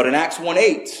 But in Acts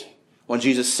 1:8, when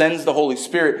Jesus sends the Holy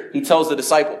Spirit, he tells the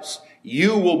disciples,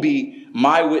 you will be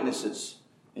my witnesses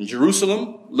in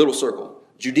Jerusalem, little circle.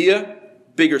 Judea,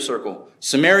 bigger circle.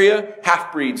 Samaria,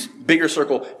 half-breeds, bigger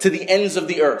circle. To the ends of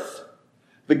the earth.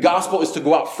 The gospel is to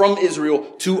go out from Israel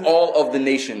to all of the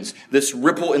nations. This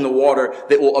ripple in the water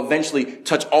that will eventually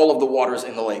touch all of the waters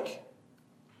in the lake.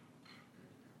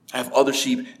 I have other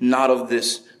sheep not of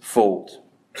this fold.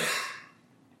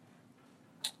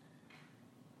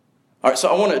 All right, so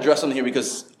I want to address something here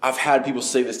because I've had people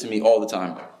say this to me all the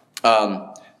time.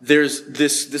 There's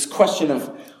this question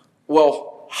of,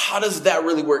 well, how does that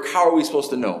really work? How are we supposed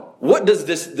to know? What does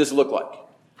this look like?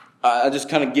 I'll just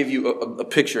kind of give you a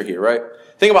picture here, right?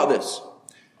 Think about this.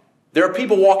 There are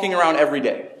people walking around every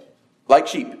day, like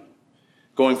sheep,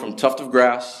 going from tuft of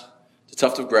grass to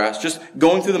tuft of grass, just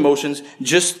going through the motions,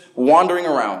 just wandering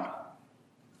around.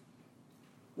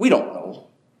 We don't know.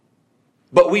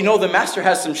 But we know the master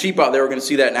has some sheep out there. We're going to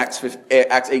see that in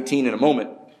Acts 18 in a moment.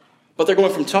 But they're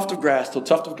going from tuft of grass to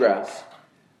tuft of grass.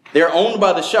 They are owned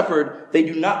by the shepherd. They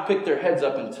do not pick their heads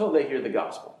up until they hear the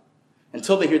gospel.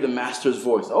 Until they hear the master's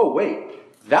voice. Oh,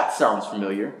 wait, that sounds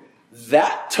familiar.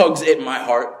 That tugs at my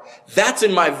heart. That's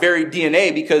in my very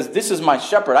DNA because this is my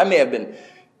shepherd. I may have been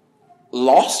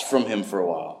lost from him for a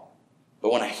while.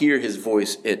 But when I hear his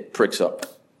voice, it pricks up.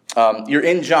 You're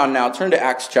in John now. Turn to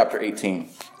Acts chapter 18.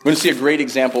 We're going to see a great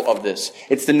example of this.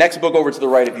 It's the next book over to the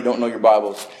right if you don't know your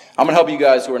Bibles. I'm going to help you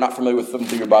guys who are not familiar with flipping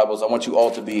through your Bibles. I want you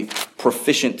all to be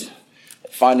proficient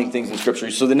at finding things in Scripture.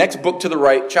 So the next book to the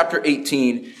right, chapter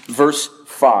 18, verse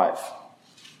 5.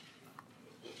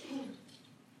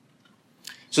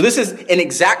 So this is an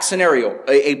exact scenario,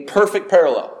 a perfect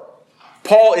parallel.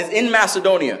 Paul is in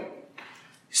Macedonia,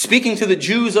 speaking to the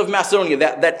Jews of Macedonia,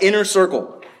 that inner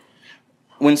circle.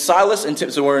 When Silas and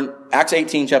Timothy, so we're in Acts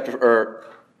 18,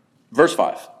 verse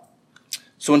 5.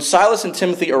 So when Silas and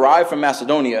Timothy arrived from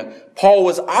Macedonia, Paul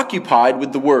was occupied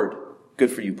with the word.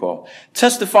 Good for you, Paul.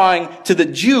 Testifying to the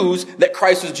Jews that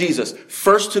Christ was Jesus.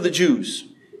 First to the Jews.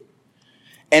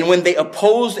 And when they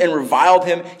opposed and reviled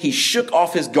him, he shook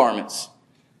off his garments.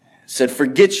 Said,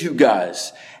 forget you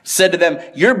guys. Said to them,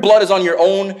 your blood is on your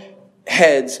own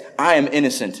heads. I am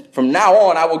innocent. From now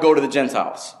on, I will go to the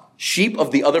Gentiles. Sheep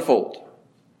of the other fold.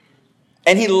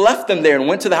 And he left them there and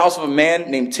went to the house of a man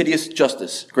named Titius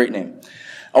Justus. Great name.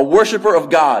 A worshiper of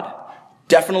God.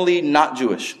 Definitely not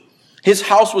Jewish. His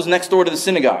house was next door to the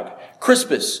synagogue.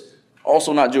 Crispus,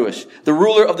 also not Jewish. The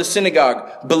ruler of the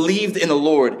synagogue believed in the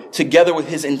Lord together with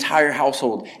his entire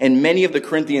household. And many of the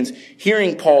Corinthians,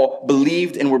 hearing Paul,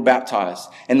 believed and were baptized.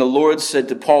 And the Lord said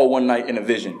to Paul one night in a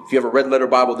vision. If you have a red letter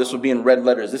Bible, this will be in red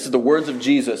letters. This is the words of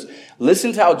Jesus.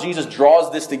 Listen to how Jesus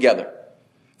draws this together.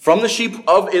 From the sheep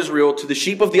of Israel to the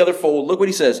sheep of the other fold, look what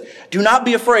he says. Do not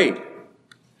be afraid,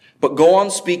 but go on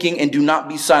speaking and do not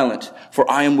be silent, for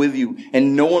I am with you,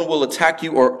 and no one will attack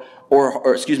you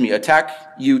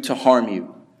attack you to harm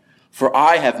you. For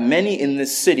I have many in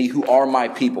this city who are my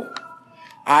people.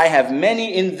 I have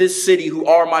many in this city who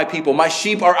are my people. My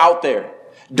sheep are out there.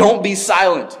 Don't be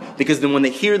silent, because then when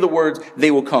they hear the words, they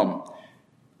will come.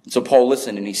 So Paul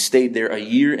listened, and he stayed there 1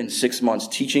 year and 6 months,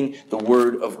 teaching the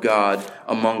word of God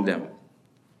among them.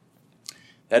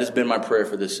 That has been my prayer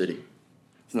for this city.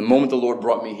 From the moment the Lord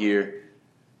brought me here,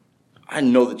 I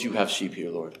know that you have sheep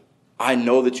here, Lord. I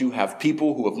know that you have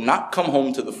people who have not come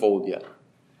home to the fold yet.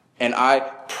 And I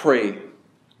pray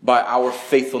by our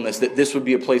faithfulness that this would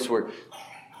be a place where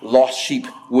lost sheep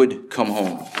would come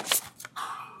home.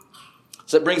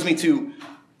 So that brings me to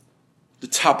the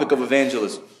topic of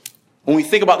evangelism. When we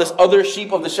think about this other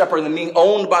sheep of the shepherd and being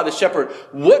owned by the shepherd,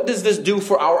 what does this do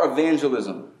for our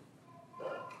evangelism?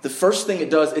 The first thing it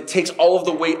does, it takes all of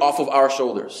the weight off of our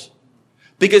shoulders.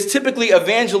 Because typically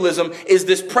evangelism is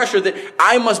this pressure that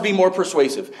I must be more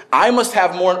persuasive. I must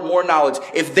have more knowledge.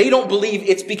 If they don't believe,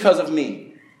 it's because of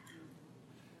me.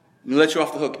 Let me let you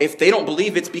off the hook. If they don't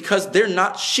believe, it's because they're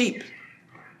not sheep.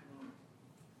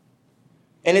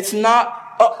 And it's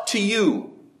not up to you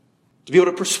to be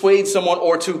able to persuade someone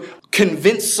or to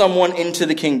convince someone into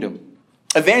the kingdom.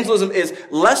 Evangelism is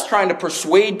less trying to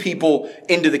persuade people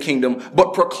into the kingdom,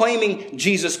 but proclaiming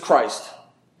Jesus Christ.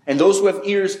 And those who have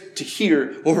ears to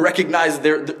hear will recognize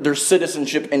their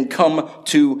citizenship and come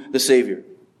to the Savior.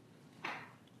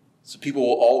 So people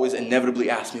will always inevitably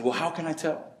ask me, well, how can I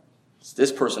tell? Is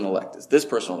this person elect? Is this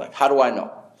person elect? How do I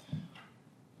know?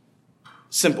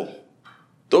 Simple.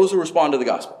 Those who respond to the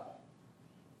gospel.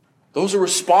 Those who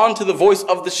respond to the voice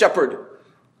of the shepherd.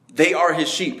 They are his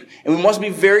sheep. And we must be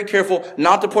very careful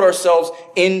not to put ourselves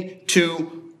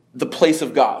into the place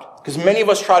of God. Because many of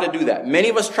us try to do that. Many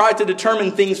of us try to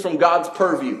determine things from God's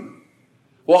purview.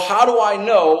 Well, how do I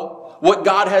know what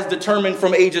God has determined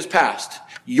from ages past?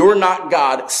 You're not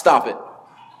God. Stop it.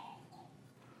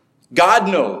 God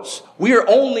knows. We are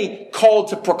only called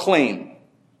to proclaim.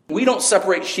 We don't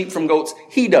separate sheep from goats.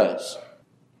 He does.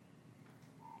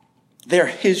 They're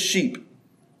his sheep.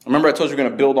 Remember I told you we're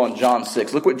going to build on John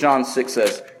 6. Look what John 6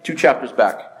 says, 2 chapters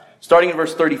back. Starting in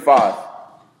verse 35.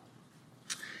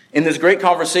 In this great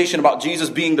conversation about Jesus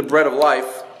being the bread of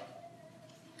life,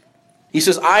 he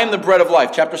says, I am the bread of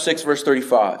life. Chapter 6, verse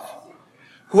 35.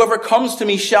 Whoever comes to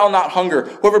me shall not hunger.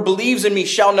 Whoever believes in me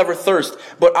shall never thirst.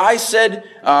 But I said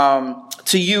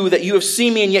to you that you have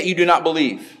seen me and yet you do not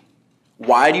believe.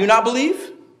 Why do you not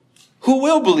believe? Who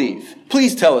will believe?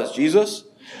 Please tell us, Jesus.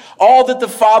 All that the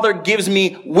Father gives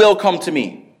me will come to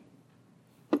me.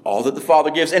 All that the Father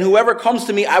gives. And whoever comes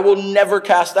to me, I will never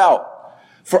cast out.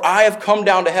 For I have come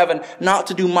down to heaven not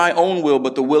to do my own will,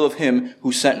 but the will of him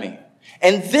who sent me.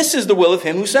 And this is the will of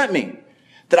him who sent me,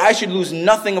 that I should lose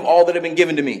nothing of all that have been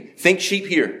given to me. Think sheep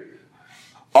here.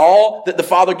 All that the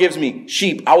Father gives me,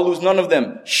 sheep. I will lose none of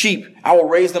them, sheep. I will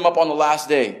raise them up on the last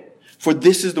day. For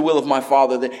this is the will of my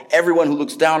Father, that everyone who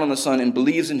looks down on the Son and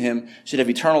believes in him should have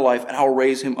eternal life, and I will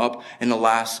raise him up in the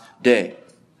last day.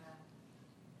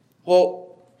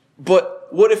 Well, but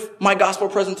what if my gospel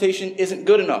presentation isn't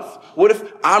good enough? What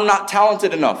if I'm not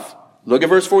talented enough? Look at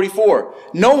verse 44.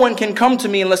 No one can come to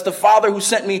me unless the Father who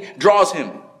sent me draws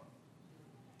him.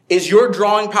 Is your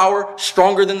drawing power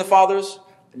stronger than the Father's?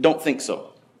 Don't think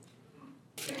so.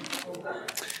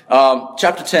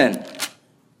 Chapter 10.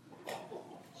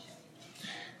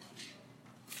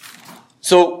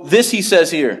 So this he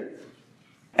says here,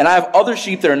 and I have other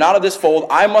sheep that are not of this fold.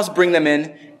 I must bring them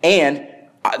in, and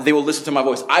they will listen to my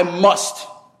voice. I must.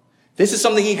 This is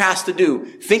something he has to do.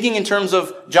 Thinking in terms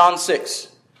of John 6.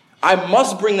 I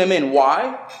must bring them in.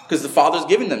 Why? Because the Father's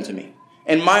giving them to me.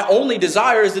 And my only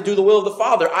desire is to do the will of the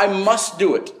Father. I must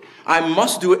do it. I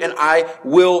must do it, and I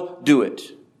will do it.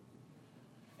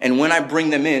 And when I bring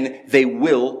them in, they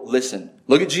will listen.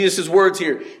 Look at Jesus' words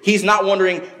here. He's not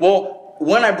wondering, well,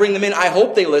 when I bring them in, I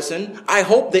hope they listen. I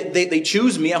hope that they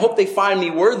choose me. I hope they find me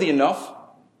worthy enough.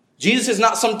 Jesus is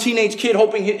not some teenage kid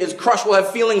hoping his crush will have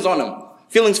feelings on him,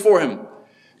 feelings for him.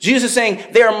 Jesus is saying,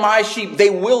 they are my sheep. They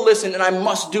will listen, and I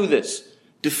must do this.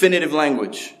 Definitive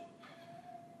language.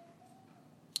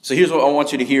 So here's what I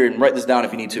want you to hear, and write this down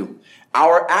if you need to.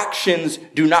 Our actions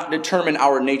do not determine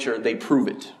our nature. They prove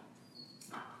it.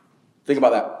 Think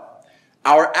about that.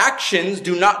 Our actions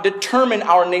do not determine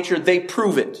our nature. They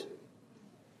prove it.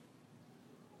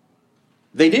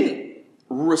 They didn't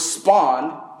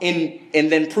respond and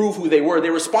then prove who they were. They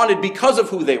responded because of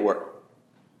who they were.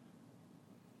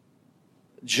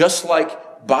 Just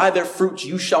like by their fruits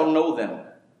you shall know them.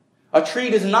 A tree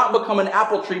does not become an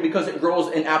apple tree because it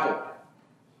grows an apple.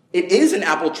 It is an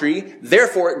apple tree,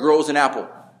 therefore it grows an apple.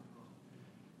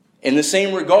 In the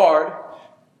same regard,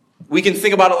 we can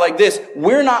think about it like this.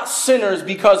 We're not sinners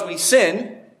because we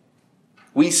sin.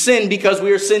 We sin because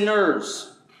we are sinners.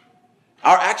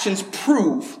 Our actions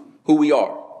prove who we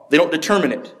are. They don't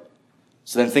determine it.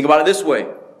 So then think about it this way.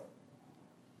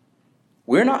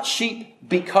 We're not sheep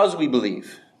because we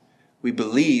believe. We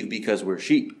believe because we're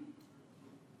sheep.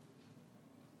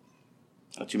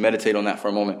 I'll let you meditate on that for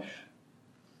a moment.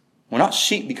 We're not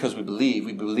sheep because we believe.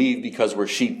 We believe because we're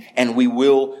sheep. And we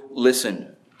will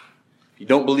listen. If you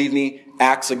don't believe me,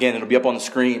 Acts again. It'll be up on the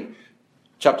screen.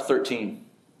 Chapter 13.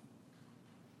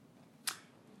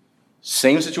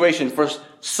 Same situation. First,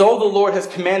 so the Lord has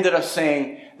commanded us,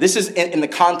 saying, this is in the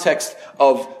context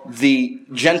of the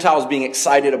Gentiles being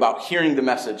excited about hearing the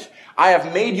message. I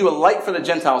have made you a light for the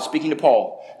Gentiles, speaking to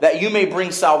Paul, that you may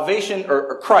bring salvation,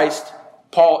 or Christ,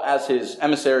 Paul as his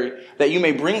emissary, that you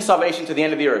may bring salvation to the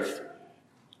end of the earth.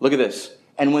 Look at this.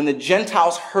 And when the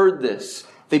Gentiles heard this,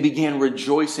 they began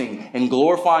rejoicing and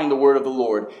glorifying the word of the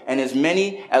Lord. And as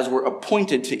many as were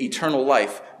appointed to eternal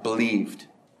life believed.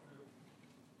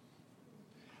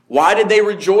 Why did they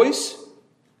rejoice?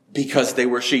 Because they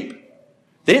were sheep.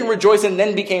 They didn't rejoice and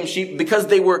then became sheep because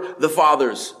they were the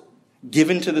Father's,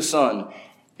 given to the Son.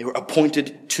 They were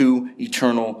appointed to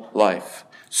eternal life.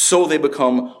 So they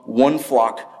become one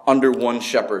flock under one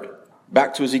shepherd.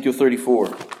 Back to Ezekiel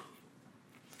 34.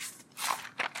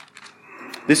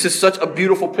 This is such a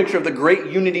beautiful picture of the great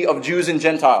unity of Jews and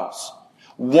Gentiles.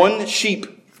 One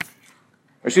shepherd,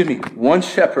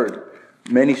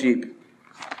 many sheep.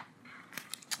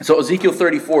 So Ezekiel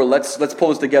 34, let's pull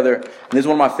this together. And this is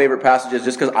one of my favorite passages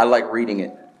just because I like reading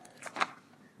it.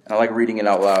 I like reading it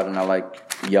out loud and I like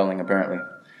yelling apparently.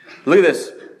 Look at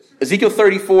this. Ezekiel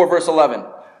 34 verse 11.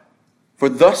 For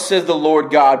thus says the Lord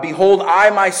God, behold,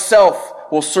 I myself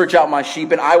will search out my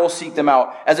sheep and I will seek them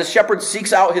out. As a shepherd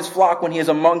seeks out his flock when he is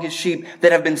among his sheep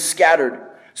that have been scattered.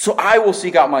 So I will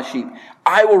seek out my sheep.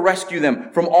 I will rescue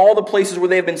them from all the places where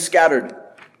they have been scattered.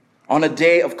 On a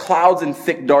day of clouds and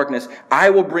thick darkness, I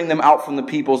will bring them out from the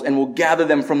peoples and will gather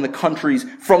them from the countries,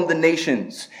 from the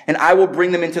nations, and I will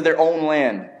bring them into their own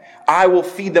land. I will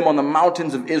feed them on the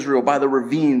mountains of Israel, by the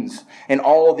ravines, and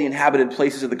all the inhabited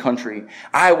places of the country.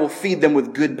 I will feed them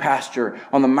with good pasture.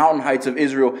 On the mountain heights of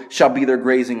Israel shall be their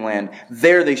grazing land.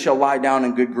 There they shall lie down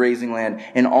in good grazing land,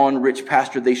 and on rich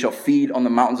pasture they shall feed on the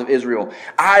mountains of Israel.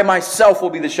 I myself will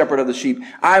be the shepherd of the sheep.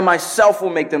 I myself will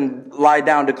make them lie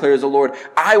down, declares the Lord.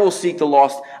 I will seek the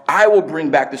lost. I will bring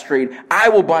back the strayed. I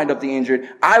will bind up the injured.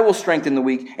 I will strengthen the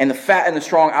weak, and the fat and the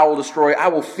strong I will destroy. I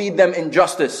will feed them in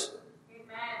justice.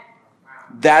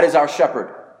 That is our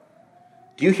shepherd.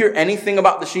 Do you hear anything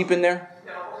about the sheep in there?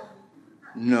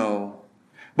 No.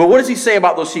 But what does he say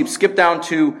about those sheep? Skip down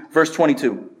to verse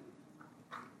 22.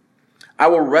 I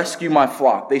will rescue my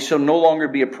flock. They shall no longer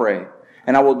be a prey.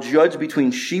 And I will judge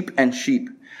between sheep and sheep.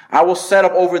 I will set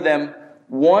up over them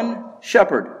one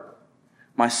shepherd.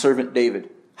 My servant David.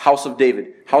 House of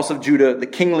David. House of Judah. The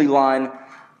kingly line.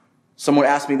 Someone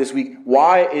asked me this week,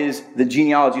 why is the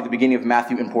genealogy at the beginning of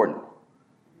Matthew important?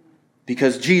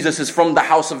 Because Jesus is from the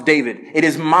house of David. It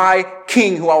is my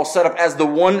king who I will set up as the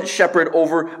one shepherd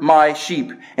over my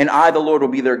sheep. And I, the Lord, will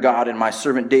be their God, and my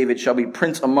servant David shall be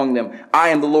prince among them. I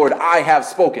am the Lord, I have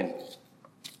spoken.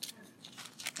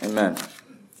 Amen.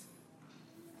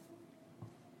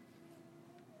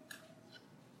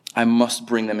 I must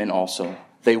bring them in also.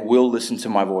 They will listen to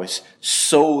my voice,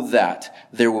 so that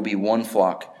there will be one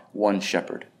flock, one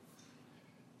shepherd.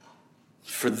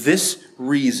 For this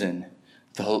reason,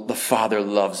 the Father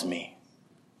loves me.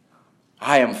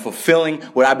 I am fulfilling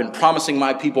what I've been promising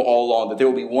my people all along, that there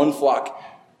will be one flock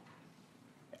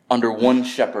under one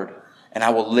shepherd, and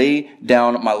I will lay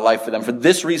down my life for them. For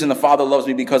this reason, the Father loves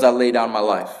me, because I lay down my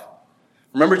life.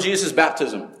 Remember Jesus'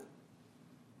 baptism.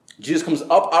 Jesus comes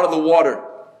up out of the water.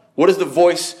 What is the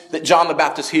voice that John the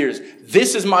Baptist hears?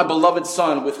 This is my beloved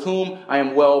Son, with whom I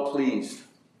am well pleased.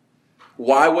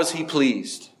 Why was he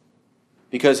pleased?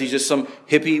 Because he's just some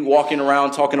hippie walking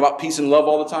around talking about peace and love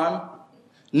all the time?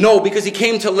 No, because he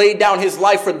came to lay down his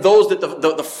life for those that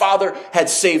the Father had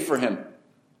saved for him.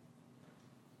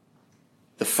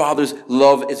 The Father's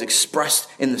love is expressed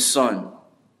in the Son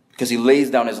because he lays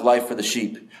down his life for the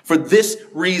sheep. For this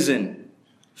reason,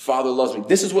 Father loves me.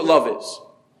 This is what love is.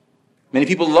 Many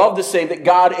people love to say that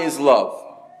God is love.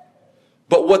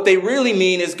 But what they really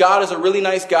mean is God is a really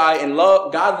nice guy and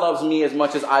God loves me as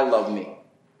much as I love me.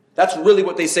 That's really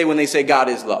what they say when they say God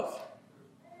is love.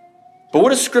 But what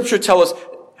does Scripture tell us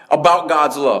about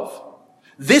God's love?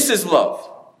 This is love.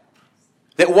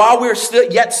 That while we're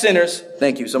still yet sinners,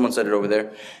 thank you, someone said it over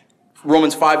there,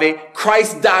 Romans 5:8,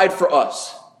 Christ died for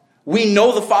us. We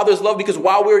know the Father's love because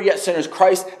while we were yet sinners,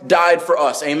 Christ died for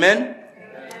us. Amen?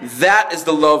 That is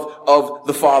the love of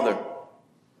the Father.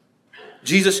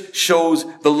 Jesus shows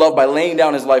the love by laying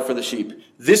down his life for the sheep.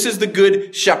 This is the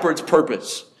good shepherd's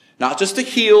purpose. Not just to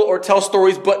heal or tell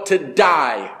stories, but to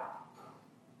die.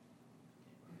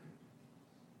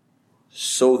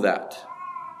 So that,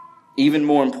 even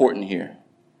more important here,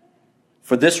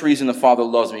 for this reason the Father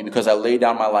loves me, because I lay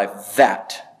down my life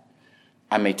that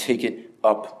I may take it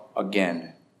up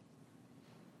again.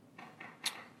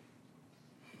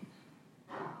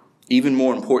 Even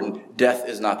more important, death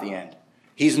is not the end.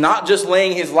 He's not just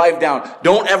laying his life down.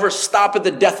 Don't ever stop at the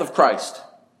death of Christ.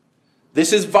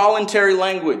 This is voluntary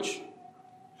language.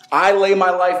 I lay my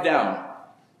life down.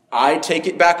 I take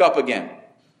it back up again.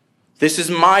 This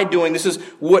is my doing. This is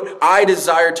what I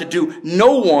desire to do.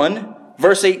 No one,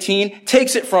 verse 18,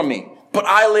 takes it from me, but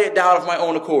I lay it down of my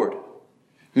own accord.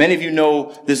 Many of you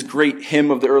know this great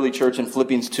hymn of the early church in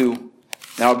Philippians 2. And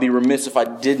I would be remiss if I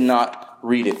did not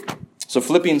read it. So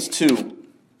Philippians 2,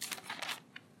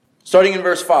 starting in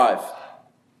verse 5.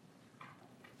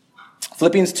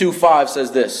 Philippians 2:5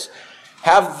 says this.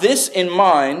 Have this in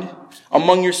mind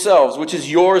among yourselves, which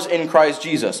is yours in Christ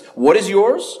Jesus. What is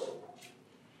yours?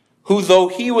 who though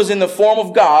he was in the form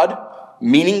of God,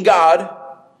 meaning God,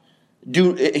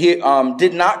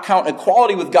 did not count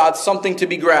equality with God something to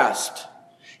be grasped.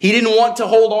 He didn't want to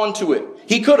hold on to it.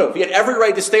 He could have. He had every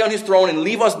right to stay on his throne and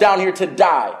leave us down here to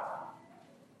die.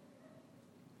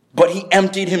 But he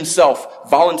emptied himself,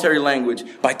 voluntary language,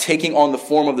 by taking on the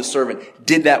form of the servant.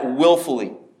 Did that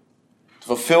willfully to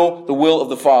fulfill the will of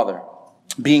the Father.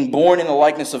 Being born in the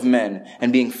likeness of men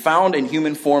and being found in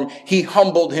human form, he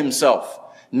humbled himself.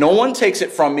 No one takes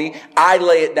it from me. I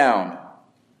lay it down.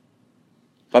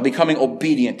 By becoming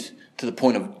obedient to the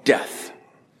point of death.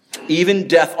 Even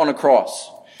death on a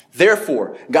cross.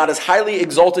 Therefore, God has highly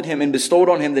exalted him and bestowed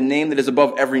on him the name that is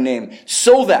above every name,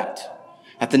 so that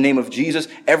at the name of Jesus,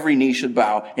 every knee should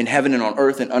bow in heaven and on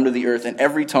earth and under the earth, and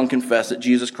every tongue confess that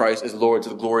Jesus Christ is Lord to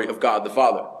the glory of God the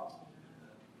Father.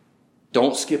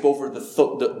 Don't skip over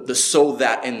the so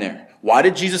that in there. Why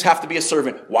did Jesus have to be a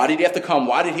servant? Why did he have to come?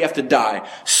 Why did he have to die?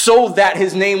 So that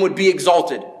his name would be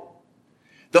exalted.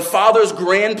 The Father's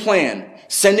grand plan,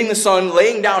 sending the Son,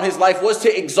 laying down his life, was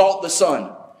to exalt the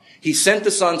Son. He sent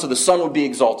the Son so the Son would be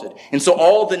exalted. And so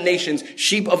all the nations,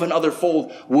 sheep of another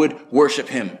fold, would worship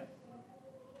him.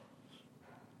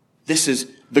 This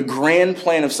is the grand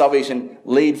plan of salvation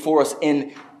laid for us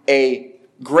in a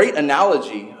great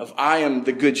analogy of I am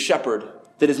the good shepherd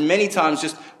that is many times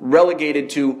just relegated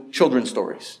to children's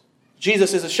stories.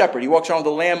 Jesus is a shepherd. He walks around with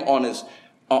a lamb on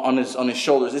his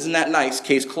shoulders. Isn't that nice?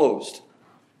 Case closed.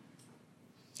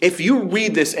 If you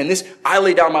read this and this I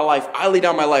lay down my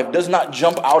life does not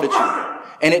jump out at you,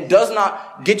 and it does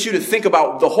not get you to think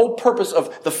about the whole purpose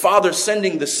of the Father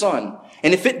sending the Son,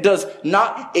 and if it does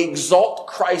not exalt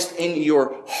Christ in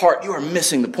your heart, you are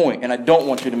missing the point, and I don't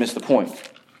want you to miss the point.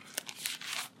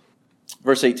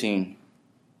 Verse 18.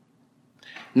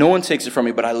 No one takes it from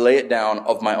me, but I lay it down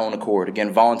of my own accord.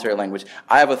 Again, voluntary language.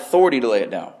 I have authority to lay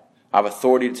it down. I have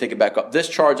authority to take it back up. This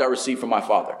charge I received from my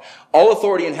Father. All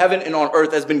authority in heaven and on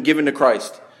earth has been given to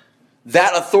Christ.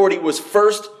 That authority was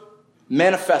first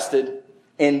manifested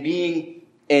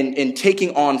in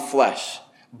taking on flesh.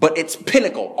 But its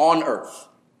pinnacle on earth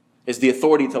is the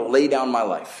authority to lay down my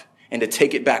life and to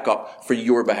take it back up for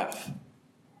your behalf.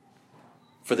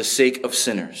 For the sake of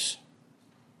sinners.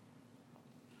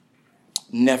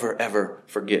 Never ever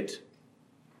forget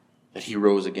that he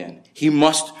rose again. He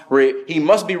must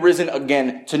be risen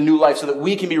again to new life so that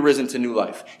we can be risen to new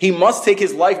life. He must take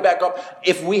his life back up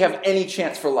if we have any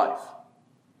chance for life.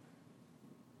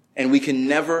 And we can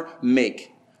never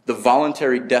make the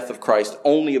voluntary death of Christ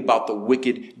only about the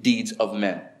wicked deeds of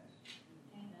men.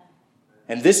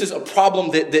 And this is a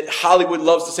problem that Hollywood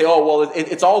loves to say, oh, well,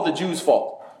 it's all the Jews'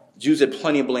 fault. The Jews had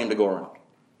plenty of blame to go around.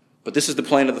 But this is the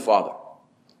plan of the Father.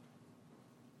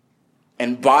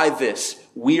 And by this,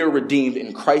 we are redeemed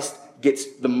and Christ gets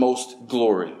the most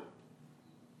glory.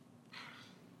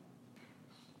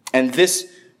 And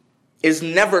this is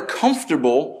never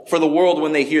comfortable for the world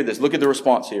when they hear this. Look at the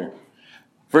response here.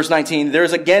 Verse 19, there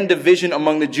is again division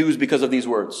among the Jews because of these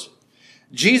words.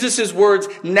 Jesus' words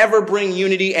never bring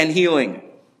unity and healing.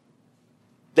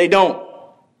 They don't.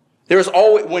 There is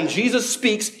always, when Jesus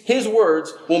speaks, his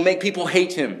words will make people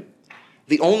hate him.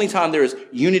 The only time there is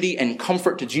unity and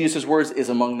comfort to Jesus' words is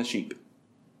among the sheep.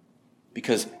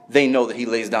 Because they know that he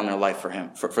lays down their life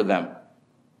for them.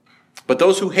 But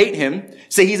those who hate him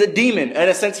say he's a demon. And in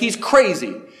a sense, he's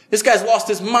crazy. This guy's lost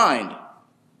his mind.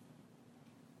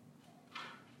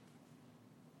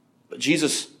 But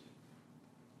Jesus,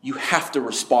 you have to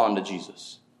respond to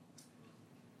Jesus.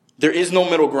 There is no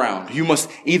middle ground. You must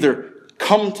either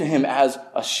come to him as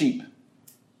a sheep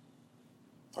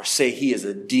or say he is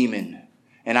a demon.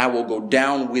 And I will go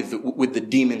down with the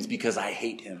demons because I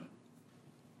hate him.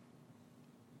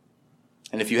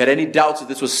 And if you had any doubts that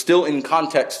this was still in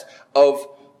context of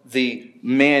the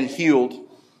man healed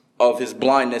of his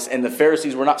blindness and the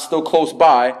Pharisees were not still close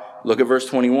by, look at verse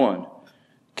 21.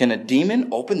 Can a demon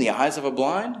open the eyes of the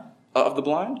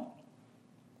blind?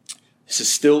 This is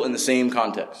still in the same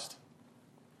context.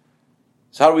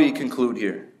 So how do we conclude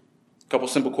here? A couple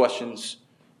simple questions,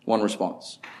 one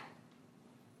response.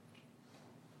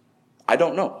 I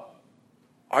don't know.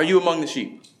 Are you among the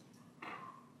sheep?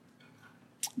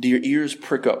 Do your ears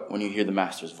prick up when you hear the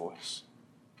Master's voice?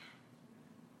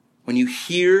 When you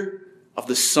hear of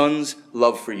the Son's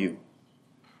love for you,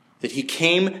 that he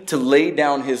came to lay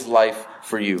down his life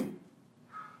for you,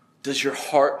 does your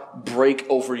heart break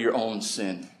over your own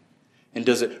sin? And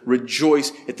does it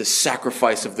rejoice at the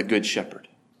sacrifice of the Good Shepherd?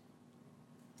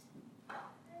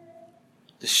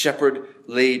 The shepherd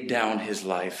laid down his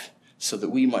life so that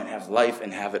we might have life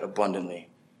and have it abundantly.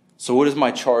 So what is my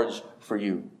charge for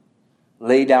you?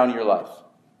 Lay down your life.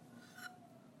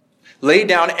 Lay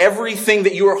down everything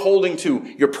that you are holding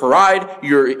to, your pride,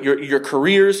 your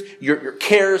careers, your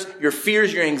cares, your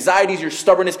fears, your anxieties, your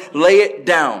stubbornness. Lay it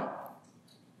down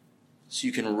so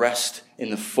you can rest in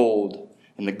the fold,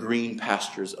 in the green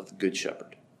pastures of the Good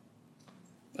Shepherd.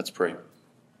 Let's pray.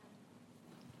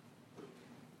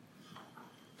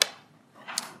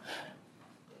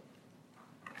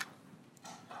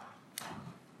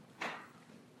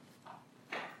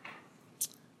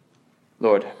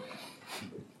 Lord,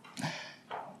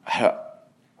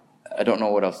 I don't know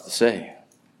what else to say.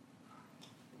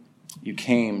 You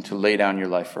came to lay down your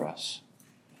life for us,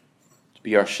 to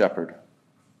be our shepherd.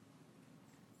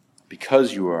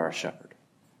 Because you are our shepherd,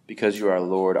 because you are our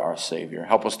Lord, our Savior,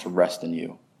 help us to rest in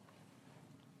you.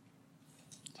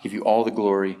 Give you all the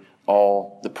glory,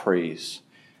 all the praise,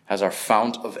 as our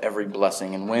fount of every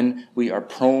blessing. And when we are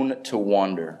prone to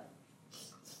wander,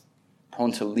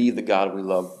 prone to leave the God we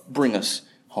love, bring us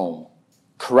home.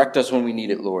 Correct us when we need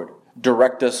it, Lord.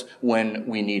 Direct us when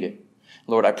we need it.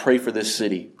 Lord, I pray for this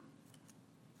city.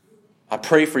 I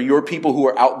pray for your people who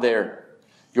are out there,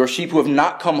 your sheep who have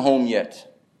not come home yet,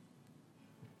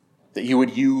 that you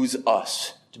would use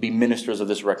us to be ministers of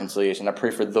this reconciliation. I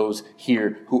pray for those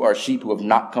here who are sheep who have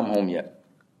not come home yet,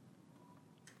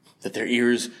 that their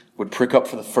ears would prick up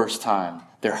for the first time,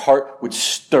 their heart would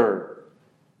stir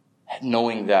at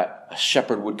knowing that a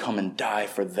shepherd would come and die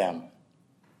for them.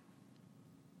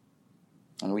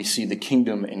 And we see the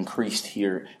kingdom increased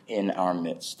here in our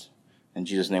midst. In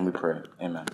Jesus' name we pray. Amen.